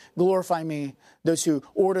thanks, glorify me. Those who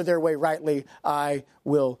order their way rightly, I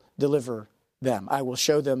will deliver them. I will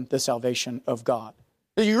show them the salvation of God.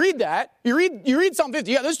 You read that. You read Psalm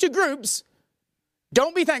 50. Yeah, those two groups.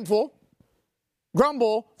 Don't be thankful.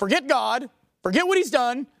 Grumble. Forget God. Forget what he's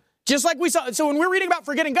done. Just like we saw. So when we're reading about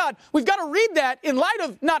forgetting God, we've got to read that in light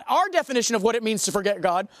of not our definition of what it means to forget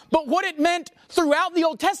God, but what it meant throughout the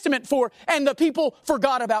Old Testament and the people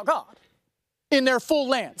forgot about God in their full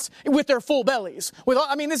lands, with their full bellies.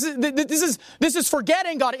 This is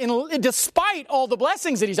forgetting God despite all the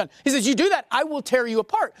blessings that he's done. He says, you do that, I will tear you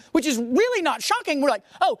apart, which is really not shocking. We're like,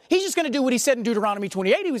 oh, he's just going to do what he said in Deuteronomy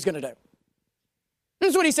 28 he was going to do.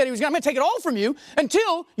 This is what he said he was going to. I'm going to take it all from you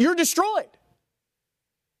until you're destroyed.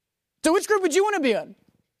 So which group would you want to be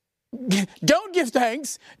in? Don't give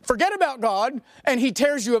thanks, forget about God, and he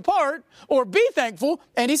tears you apart, or be thankful,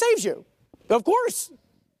 and he saves you. Of course.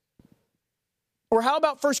 Or how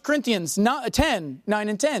about 1 Corinthians 10, 9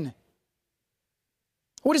 and 10?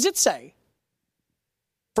 What does it say?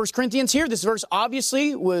 1 Corinthians here, this verse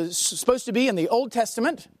obviously was supposed to be in the Old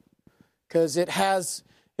Testament, because it has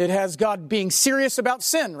God being serious about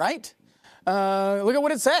sin, right? Look at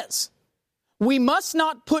what it says. We must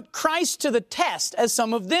not put Christ to the test as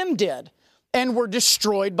some of them did and were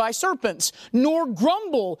destroyed by serpents, nor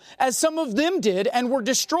grumble as some of them did and were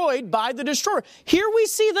destroyed by the destroyer. Here we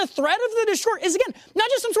see the threat of the destroyer is, again, not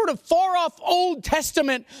just some sort of far-off Old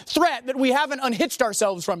Testament threat that we haven't unhitched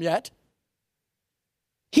ourselves from yet.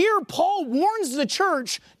 Here, Paul warns the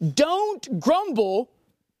church, don't grumble,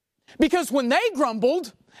 because when they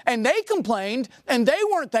grumbled and they complained and they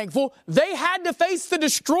weren't thankful, they had to face the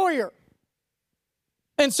destroyer.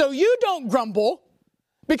 And so you don't grumble,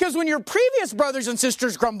 because when your previous brothers and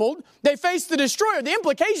sisters grumbled, they faced the destroyer. The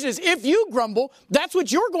implication is if you grumble, that's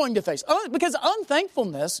what you're going to face. Because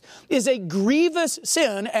unthankfulness is a grievous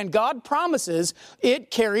sin, and God promises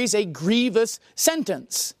it carries a grievous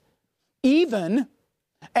sentence, even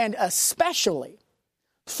and especially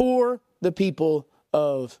for the people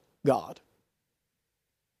of God.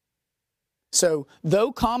 So,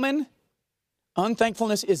 though common,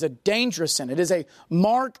 unthankfulness is a dangerous sin. It is a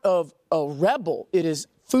mark of a rebel. It is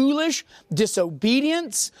foolish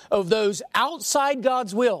disobedience of those outside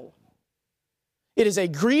God's will. It is a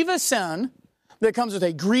grievous sin that comes with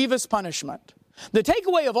a grievous punishment. The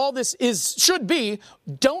takeaway of all this should be,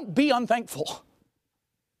 don't be unthankful.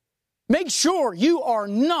 Make sure you are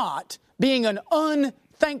not being an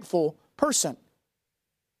unthankful person.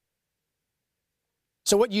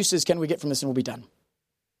 So what uses can we get from this, and we'll be done?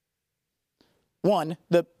 One,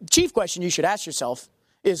 the chief question you should ask yourself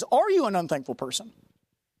is, are you an unthankful person?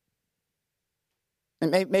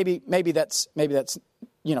 And maybe that's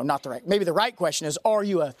not the right. Maybe the right question is, are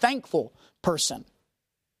you a thankful person?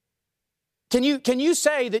 Can you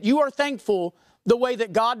say that you are thankful the way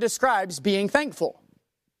that God describes being thankful?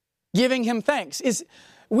 Giving him thanks.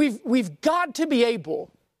 We've got to be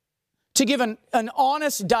able to give an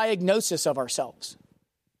honest diagnosis of ourselves.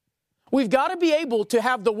 We've got to be able to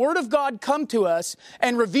have the Word of God come to us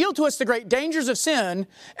and reveal to us the great dangers of sin,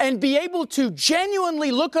 and be able to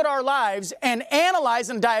genuinely look at our lives and analyze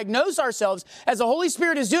and diagnose ourselves as the Holy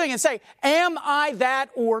Spirit is doing and say, am I that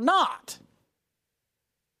or not?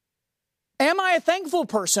 Am I a thankful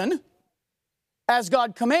person as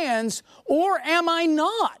God commands, or am I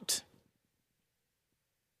not?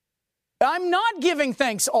 I'm not giving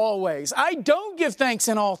thanks always. I don't give thanks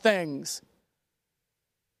in all things.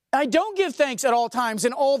 I don't give thanks at all times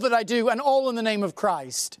in all that I do, and all in the name of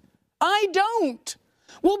Christ. I don't.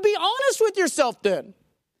 Well, be honest with yourself then.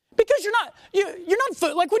 Because you're not,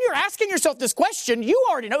 like when you're asking yourself this question, you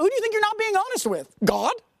already know. Who do you think you're not being honest with?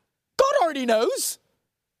 God? God already knows.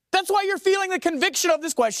 That's why you're feeling the conviction of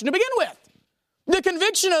this question to begin with. The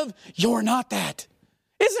conviction of, you're not that,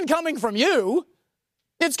 isn't coming from you.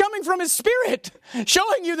 It's coming from His Spirit,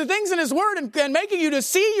 showing you the things in His Word and making you to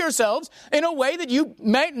see yourselves in a way that you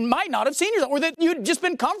might not have seen yourself, or that you'd just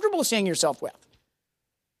been comfortable seeing yourself with.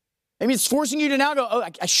 I mean, it's forcing you to now go, oh,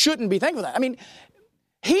 I shouldn't be thankful for that. I mean,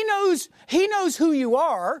 He knows who you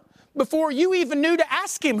are before you even knew to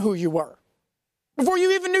ask Him who you were. Before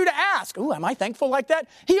you even knew to ask, oh, am I thankful like that?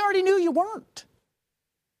 He already knew you weren't.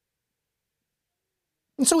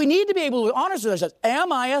 And so we need to be able to be honest with ourselves.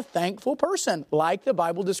 Am I a thankful person, like the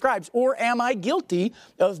Bible describes? Or am I guilty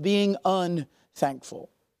of being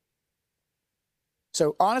unthankful?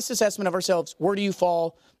 So, honest assessment of ourselves. Where do you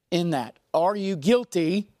fall in that? Are you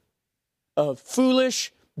guilty of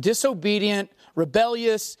foolish, disobedient,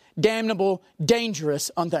 rebellious, damnable,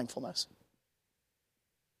 dangerous unthankfulness?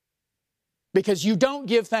 Because you don't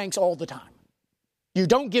give thanks all the time. You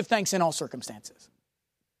don't give thanks in all circumstances.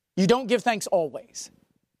 You don't give thanks always.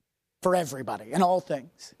 For everybody and all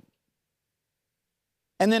things.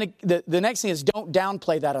 And then the next thing is, don't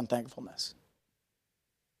downplay that unthankfulness.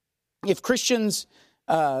 If Christians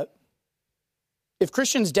downplayed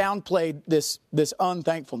this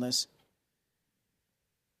unthankfulness,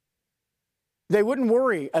 they wouldn't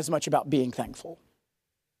worry as much about being thankful.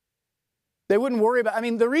 They wouldn't worry about,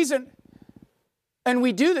 the reason, and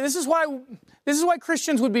we do this is why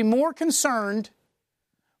Christians would be more concerned.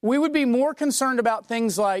 We would be more concerned about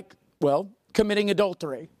things like, committing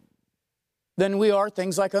adultery than we are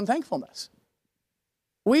things like unthankfulness.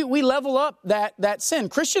 We level up that sin.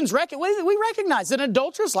 Christians we recognize that an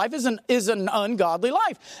adulterous life is an ungodly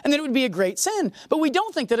life, and that it would be a great sin. But we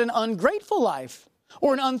don't think that an ungrateful life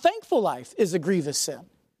or an unthankful life is a grievous sin.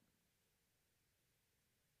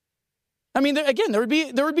 Again,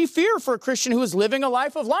 there would be fear for a Christian who is living a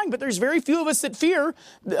life of lying, but there's very few of us that fear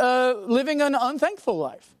living an unthankful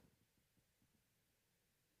life.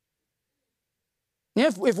 Yeah,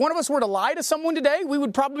 if one of us were to lie to someone today, we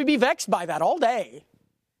would probably be vexed by that all day.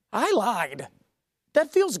 I lied.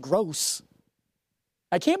 That feels gross.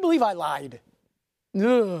 I can't believe I lied.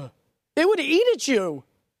 Ugh. It would eat at you.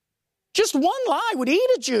 Just one lie would eat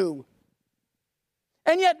at you.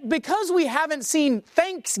 And yet, because we haven't seen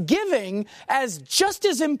thanksgiving as just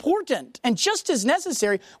as important and just as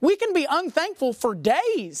necessary, we can be unthankful for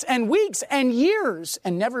days and weeks and years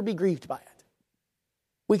and never be grieved by it.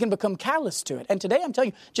 We can become callous to it. And today I'm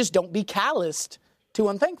telling you, just don't be calloused to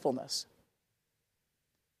unthankfulness.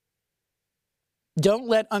 Don't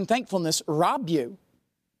let unthankfulness rob you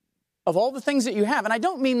of all the things that you have. And I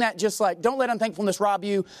don't mean that just like, don't let unthankfulness rob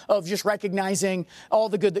you of just recognizing all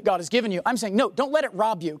the good that God has given you. I'm saying, no, don't let it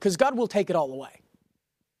rob you, because God will take it all away.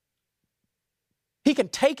 He can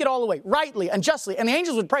take it all away, rightly and justly, and the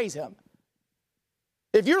angels would praise Him.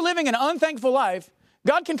 If you're living an unthankful life,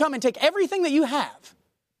 God can come and take everything that you have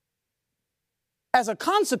as a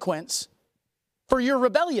consequence for your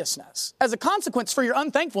rebelliousness, as a consequence for your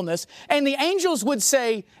unthankfulness, and the angels would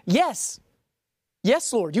say, yes,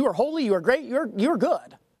 yes, Lord, you are holy, you are great, you are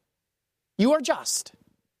good, you are just.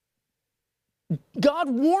 God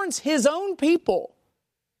warns His own people,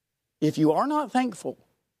 if you are not thankful,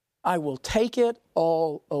 I will take it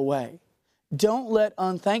all away. Don't let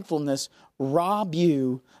unthankfulness rob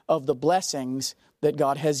you of the blessings that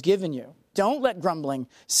God has given you. Don't let grumbling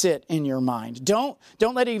sit in your mind. Don't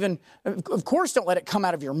let it even, of course, don't let it come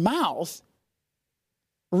out of your mouth.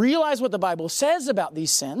 Realize what the Bible says about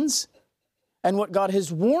these sins and what God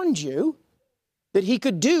has warned you that He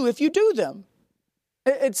could do if you do them.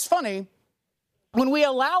 It's funny, when we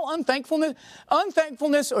allow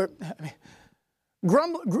unthankfulness, or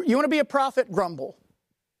grumble, you want to be a prophet, grumble.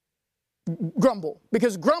 Grumble,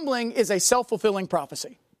 because grumbling is a self-fulfilling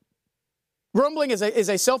prophecy. Grumbling is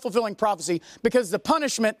a self-fulfilling prophecy because the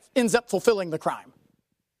punishment ends up fulfilling the crime.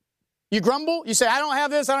 You grumble, you say, I don't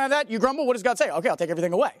have this, I don't have that. You grumble, what does God say? Okay, I'll take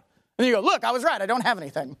everything away. And then you go, look, I was right, I don't have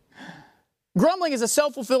anything. Grumbling is a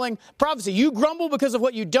self-fulfilling prophecy. You grumble because of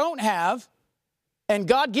what you don't have, and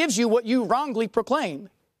God gives you what you wrongly proclaim.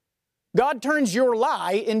 God turns your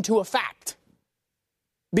lie into a fact.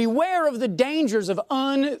 Beware of the dangers of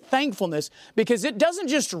unthankfulness, because it doesn't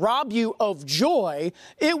just rob you of joy,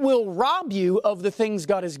 it will rob you of the things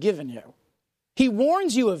God has given you. He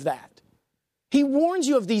warns you of that. He warns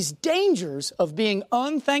you of these dangers of being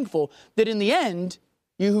unthankful, that in the end,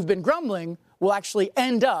 you who've been grumbling will actually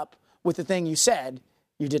end up with the thing you said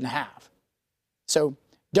you didn't have. So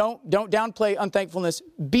don't downplay unthankfulness.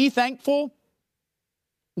 Be thankful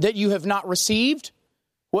that you have not received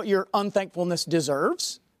what your unthankfulness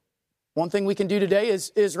deserves. One thing we can do today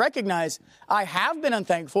is recognize, I have been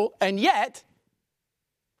unthankful, and yet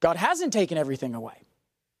God hasn't taken everything away.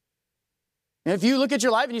 And if you look at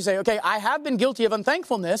your life and you say, okay, I have been guilty of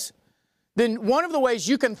unthankfulness, then one of the ways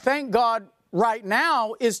you can thank God right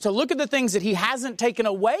now is to look at the things that He hasn't taken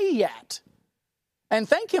away yet and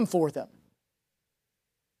thank Him for them.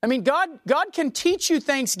 I mean, God can teach you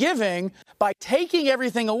thanksgiving by taking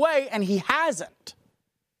everything away, and He hasn't.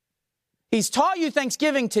 He's taught you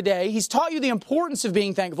thanksgiving today. He's taught you the importance of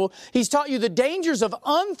being thankful. He's taught you the dangers of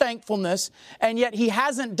unthankfulness, and yet He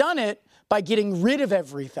hasn't done it by getting rid of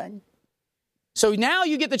everything. So now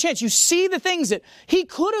you get the chance. You see the things that He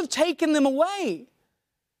could have taken them away.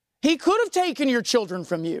 He could have taken your children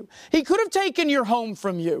from you. He could have taken your home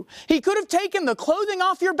from you. He could have taken the clothing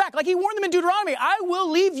off your back. Like He warned them in Deuteronomy, I will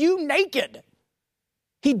leave you naked.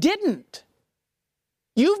 He didn't.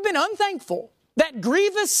 You've been unthankful. That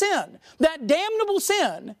grievous sin, that damnable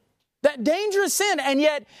sin, that dangerous sin, and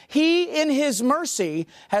yet He, in His mercy,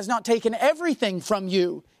 has not taken everything from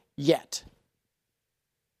you yet.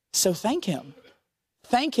 So thank Him.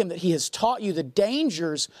 Thank Him that He has taught you the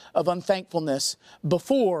dangers of unthankfulness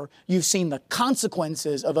before you've seen the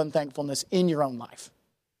consequences of unthankfulness in your own life.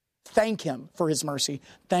 Thank Him for His mercy.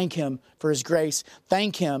 Thank Him for His grace.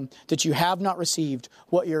 Thank Him that you have not received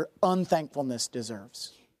what your unthankfulness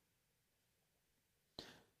deserves.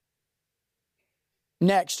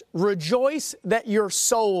 Next, rejoice that your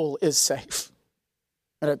soul is safe.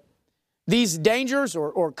 These dangers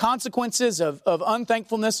or consequences of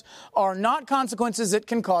unthankfulness are not consequences that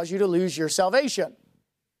can cause you to lose your salvation.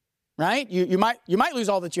 Right? You might lose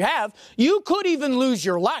all that you have. You could even lose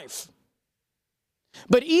your life.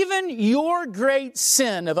 But even your great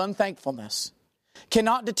sin of unthankfulness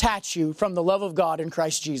cannot detach you from the love of God in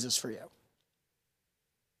Christ Jesus for you.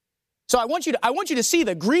 So I want you to see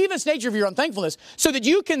the grievous nature of your unthankfulness so that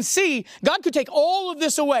you can see God could take all of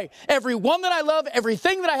this away. Every one that I love,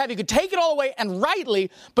 everything that I have, He could take it all away, and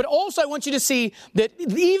rightly. But also I want you to see that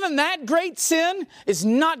even that great sin is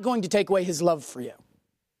not going to take away His love for you.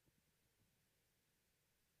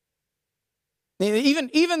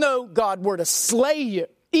 Even though God were to slay you,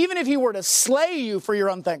 even if He were to slay you for your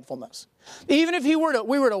unthankfulness, even if we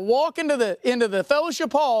were to walk into the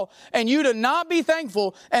fellowship hall and you to not be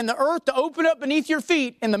thankful and the earth to open up beneath your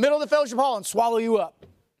feet in the middle of the fellowship hall and swallow you up.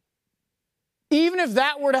 Even if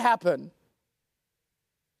that were to happen,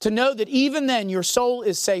 to know that even then your soul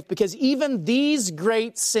is safe, because even these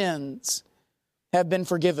great sins have been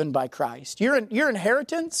forgiven by Christ. Your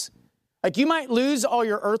inheritance, like you might lose all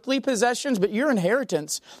your earthly possessions, but your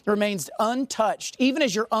inheritance remains untouched, even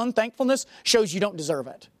as your unthankfulness shows you don't deserve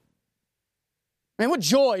it. I mean, what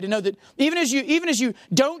joy to know that even as you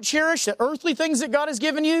don't cherish the earthly things that God has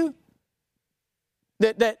given you,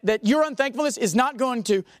 that your unthankfulness is not going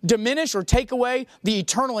to diminish or take away the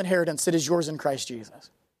eternal inheritance that is yours in Christ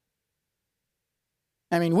Jesus.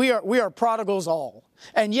 I mean, we are prodigals all,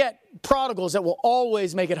 and yet prodigals that will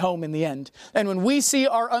always make it home in the end. And when we see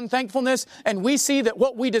our unthankfulness and we see that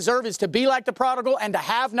what we deserve is to be like the prodigal and to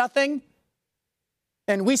have nothing,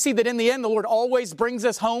 and we see that in the end the Lord always brings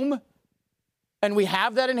us home, and we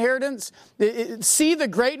have that inheritance, see the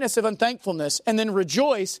greatness of unthankfulness and then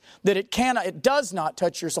rejoice that it does not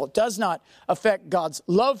touch your soul. It does not affect God's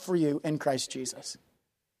love for you in Christ Jesus.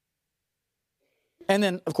 And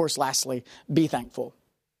then, of course, lastly, be thankful.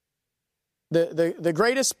 The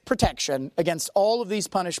greatest protection against all of these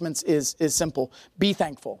punishments is simple. Be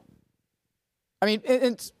thankful. I mean,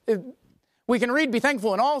 we can read, be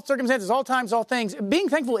thankful in all circumstances, all times, all things. Being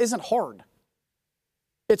thankful isn't hard.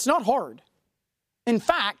 It's not hard. In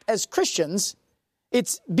fact, as Christians,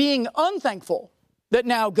 it's being unthankful that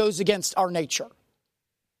now goes against our nature.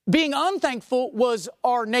 Being unthankful was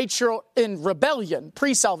our nature in rebellion,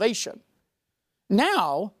 pre-salvation.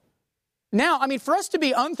 Now, I mean, for us to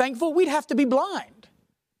be unthankful, we'd have to be blind.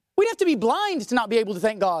 We'd have to be blind to not be able to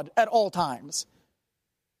thank God at all times.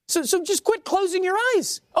 So just quit closing your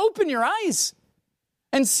eyes. Open your eyes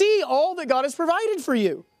and see all that God has provided for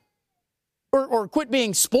you. Or quit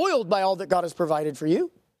being spoiled by all that God has provided for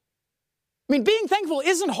you. I mean, being thankful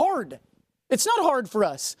isn't hard. It's not hard for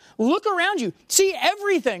us. Look around you. See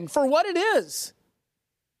everything for what it is.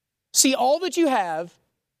 See all that you have.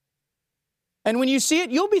 And when you see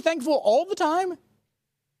it, you'll be thankful all the time.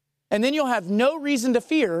 And then you'll have no reason to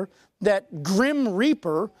fear that grim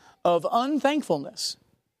reaper of unthankfulness.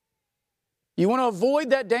 You want to avoid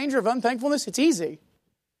that danger of unthankfulness? It's easy.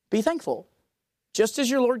 Be thankful. Just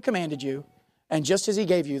as your Lord commanded you, and just as He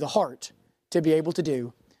gave you the heart to be able to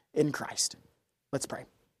do in Christ. Let's pray.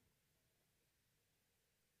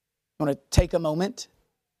 I want to take a moment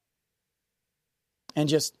and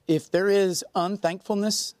just, if there is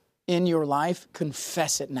unthankfulness in your life,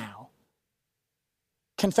 confess it now.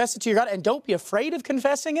 Confess it to your God, and don't be afraid of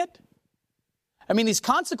confessing it. I mean, these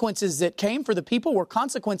consequences that came for the people were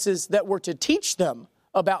consequences that were to teach them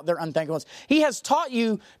about their unthankfulness. He has taught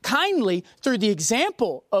you kindly through the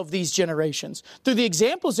example of these generations, through the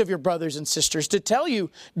examples of your brothers and sisters, to tell you,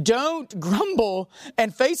 don't grumble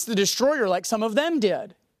and face the destroyer like some of them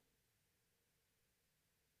did.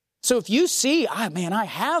 So if you see, I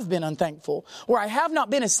have been unthankful, or I have not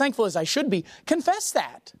been as thankful as I should be, confess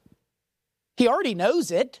that. He already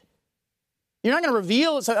knows it. You're not going to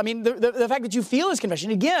reveal it. So, I mean, the fact that you feel His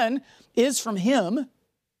confession, again, is from Him.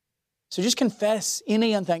 So just confess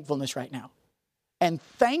any unthankfulness right now and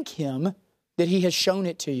thank Him that He has shown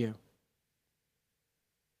it to you.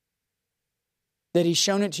 That He's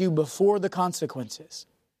shown it to you before the consequences.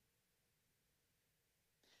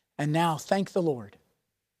 And now thank the Lord.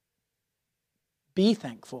 Be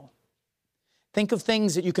thankful. Think of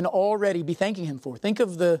things that you can already be thanking Him for. Think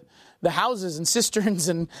of the houses and cisterns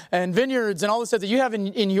and vineyards and all the stuff that you have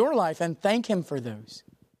in your life, and thank Him for those.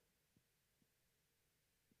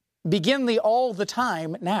 Begin the all the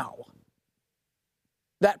time now.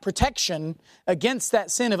 That protection against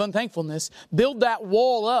that sin of unthankfulness, build that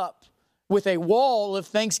wall up with a wall of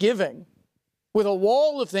thanksgiving, with a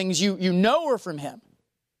wall of things you know are from Him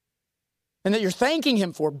and that you're thanking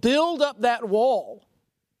Him for. Build up that wall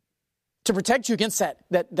to protect you against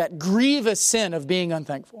that grievous sin of being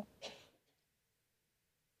unthankful.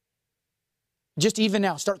 Just even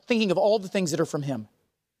now, start thinking of all the things that are from Him.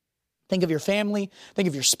 Think of your family, think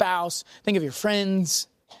of your spouse, think of your friends,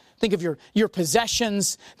 think of your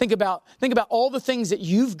possessions, think about all the things that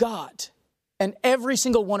you've got, and every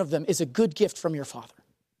single one of them is a good gift from your Father.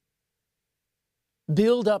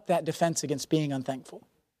 Build up that defense against being unthankful.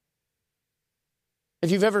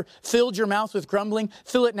 If you've ever filled your mouth with grumbling,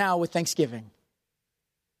 fill it now with thanksgiving.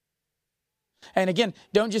 And again,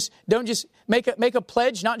 don't just make a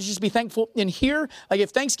pledge, not just be thankful in here. Like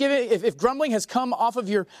if grumbling has come off of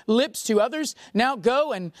your lips to others, now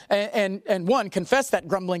go and one, confess that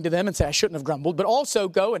grumbling to them and say, I shouldn't have grumbled, but also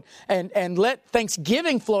go and let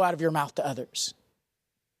thanksgiving flow out of your mouth to others.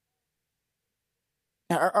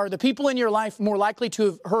 Now, are the people in your life more likely to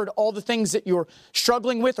have heard all the things that you're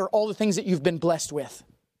struggling with or all the things that you've been blessed with?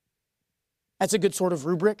 That's a good sort of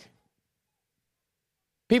rubric.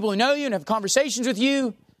 People who know you and have conversations with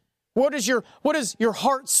you, what is your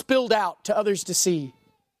heart spilled out to others to see?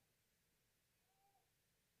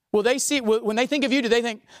 Will they see, when they think of you, do they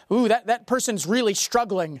think, ooh, that person's really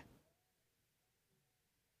struggling?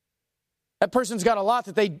 That person's got a lot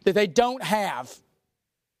that they don't have.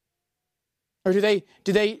 Or do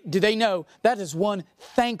they know that is one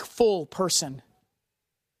thankful person?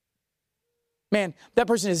 Man, that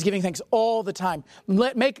person is giving thanks all the time.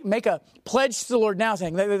 Make a pledge to the Lord now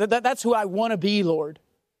saying, that's who I want to be, Lord.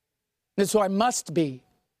 That's who I must be.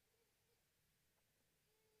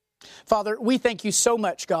 Father, we thank you so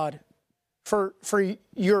much, God, for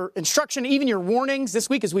your instruction, even your warnings this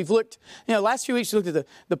week as we've looked, last few weeks we looked at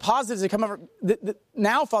the positives that come over.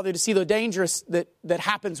 Now, Father, to see the dangerous that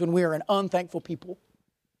happens when we are an unthankful people.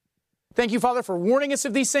 Thank you, Father, for warning us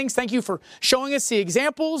of these things. Thank you for showing us the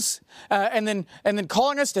examples and then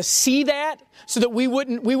calling us to see that so that we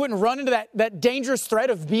wouldn't run into that dangerous threat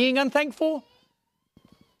of being unthankful.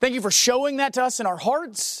 Thank you for showing that to us in our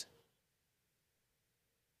hearts.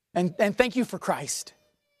 And thank you for Christ.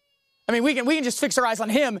 I mean, we can just fix our eyes on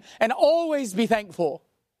Him and always be thankful.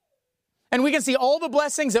 And we can see all the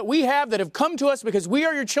blessings that we have that have come to us because we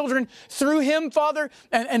are your children through Him, Father.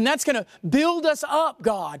 And that's going to build us up,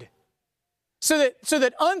 God. So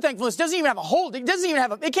that unthankfulness doesn't even have a hold.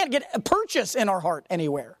 It can't get a purchase in our heart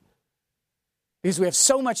anywhere. Because we have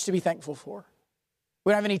so much to be thankful for.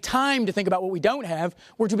 We don't have any time to think about what we don't have.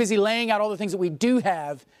 We're too busy laying out all the things that we do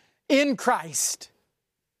have in Christ.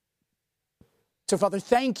 So, Father,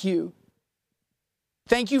 thank you.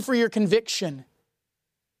 Thank you for your conviction.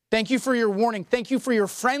 Thank you for your warning. Thank you for your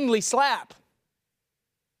friendly slap.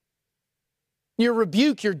 Your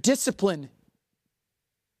rebuke, your discipline.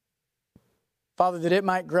 Father, that it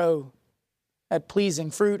might grow that pleasing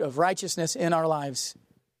fruit of righteousness in our lives.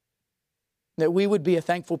 That we would be a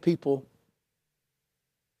thankful people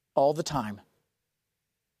all the time.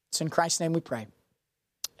 It's in Christ's name we pray.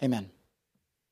 Amen.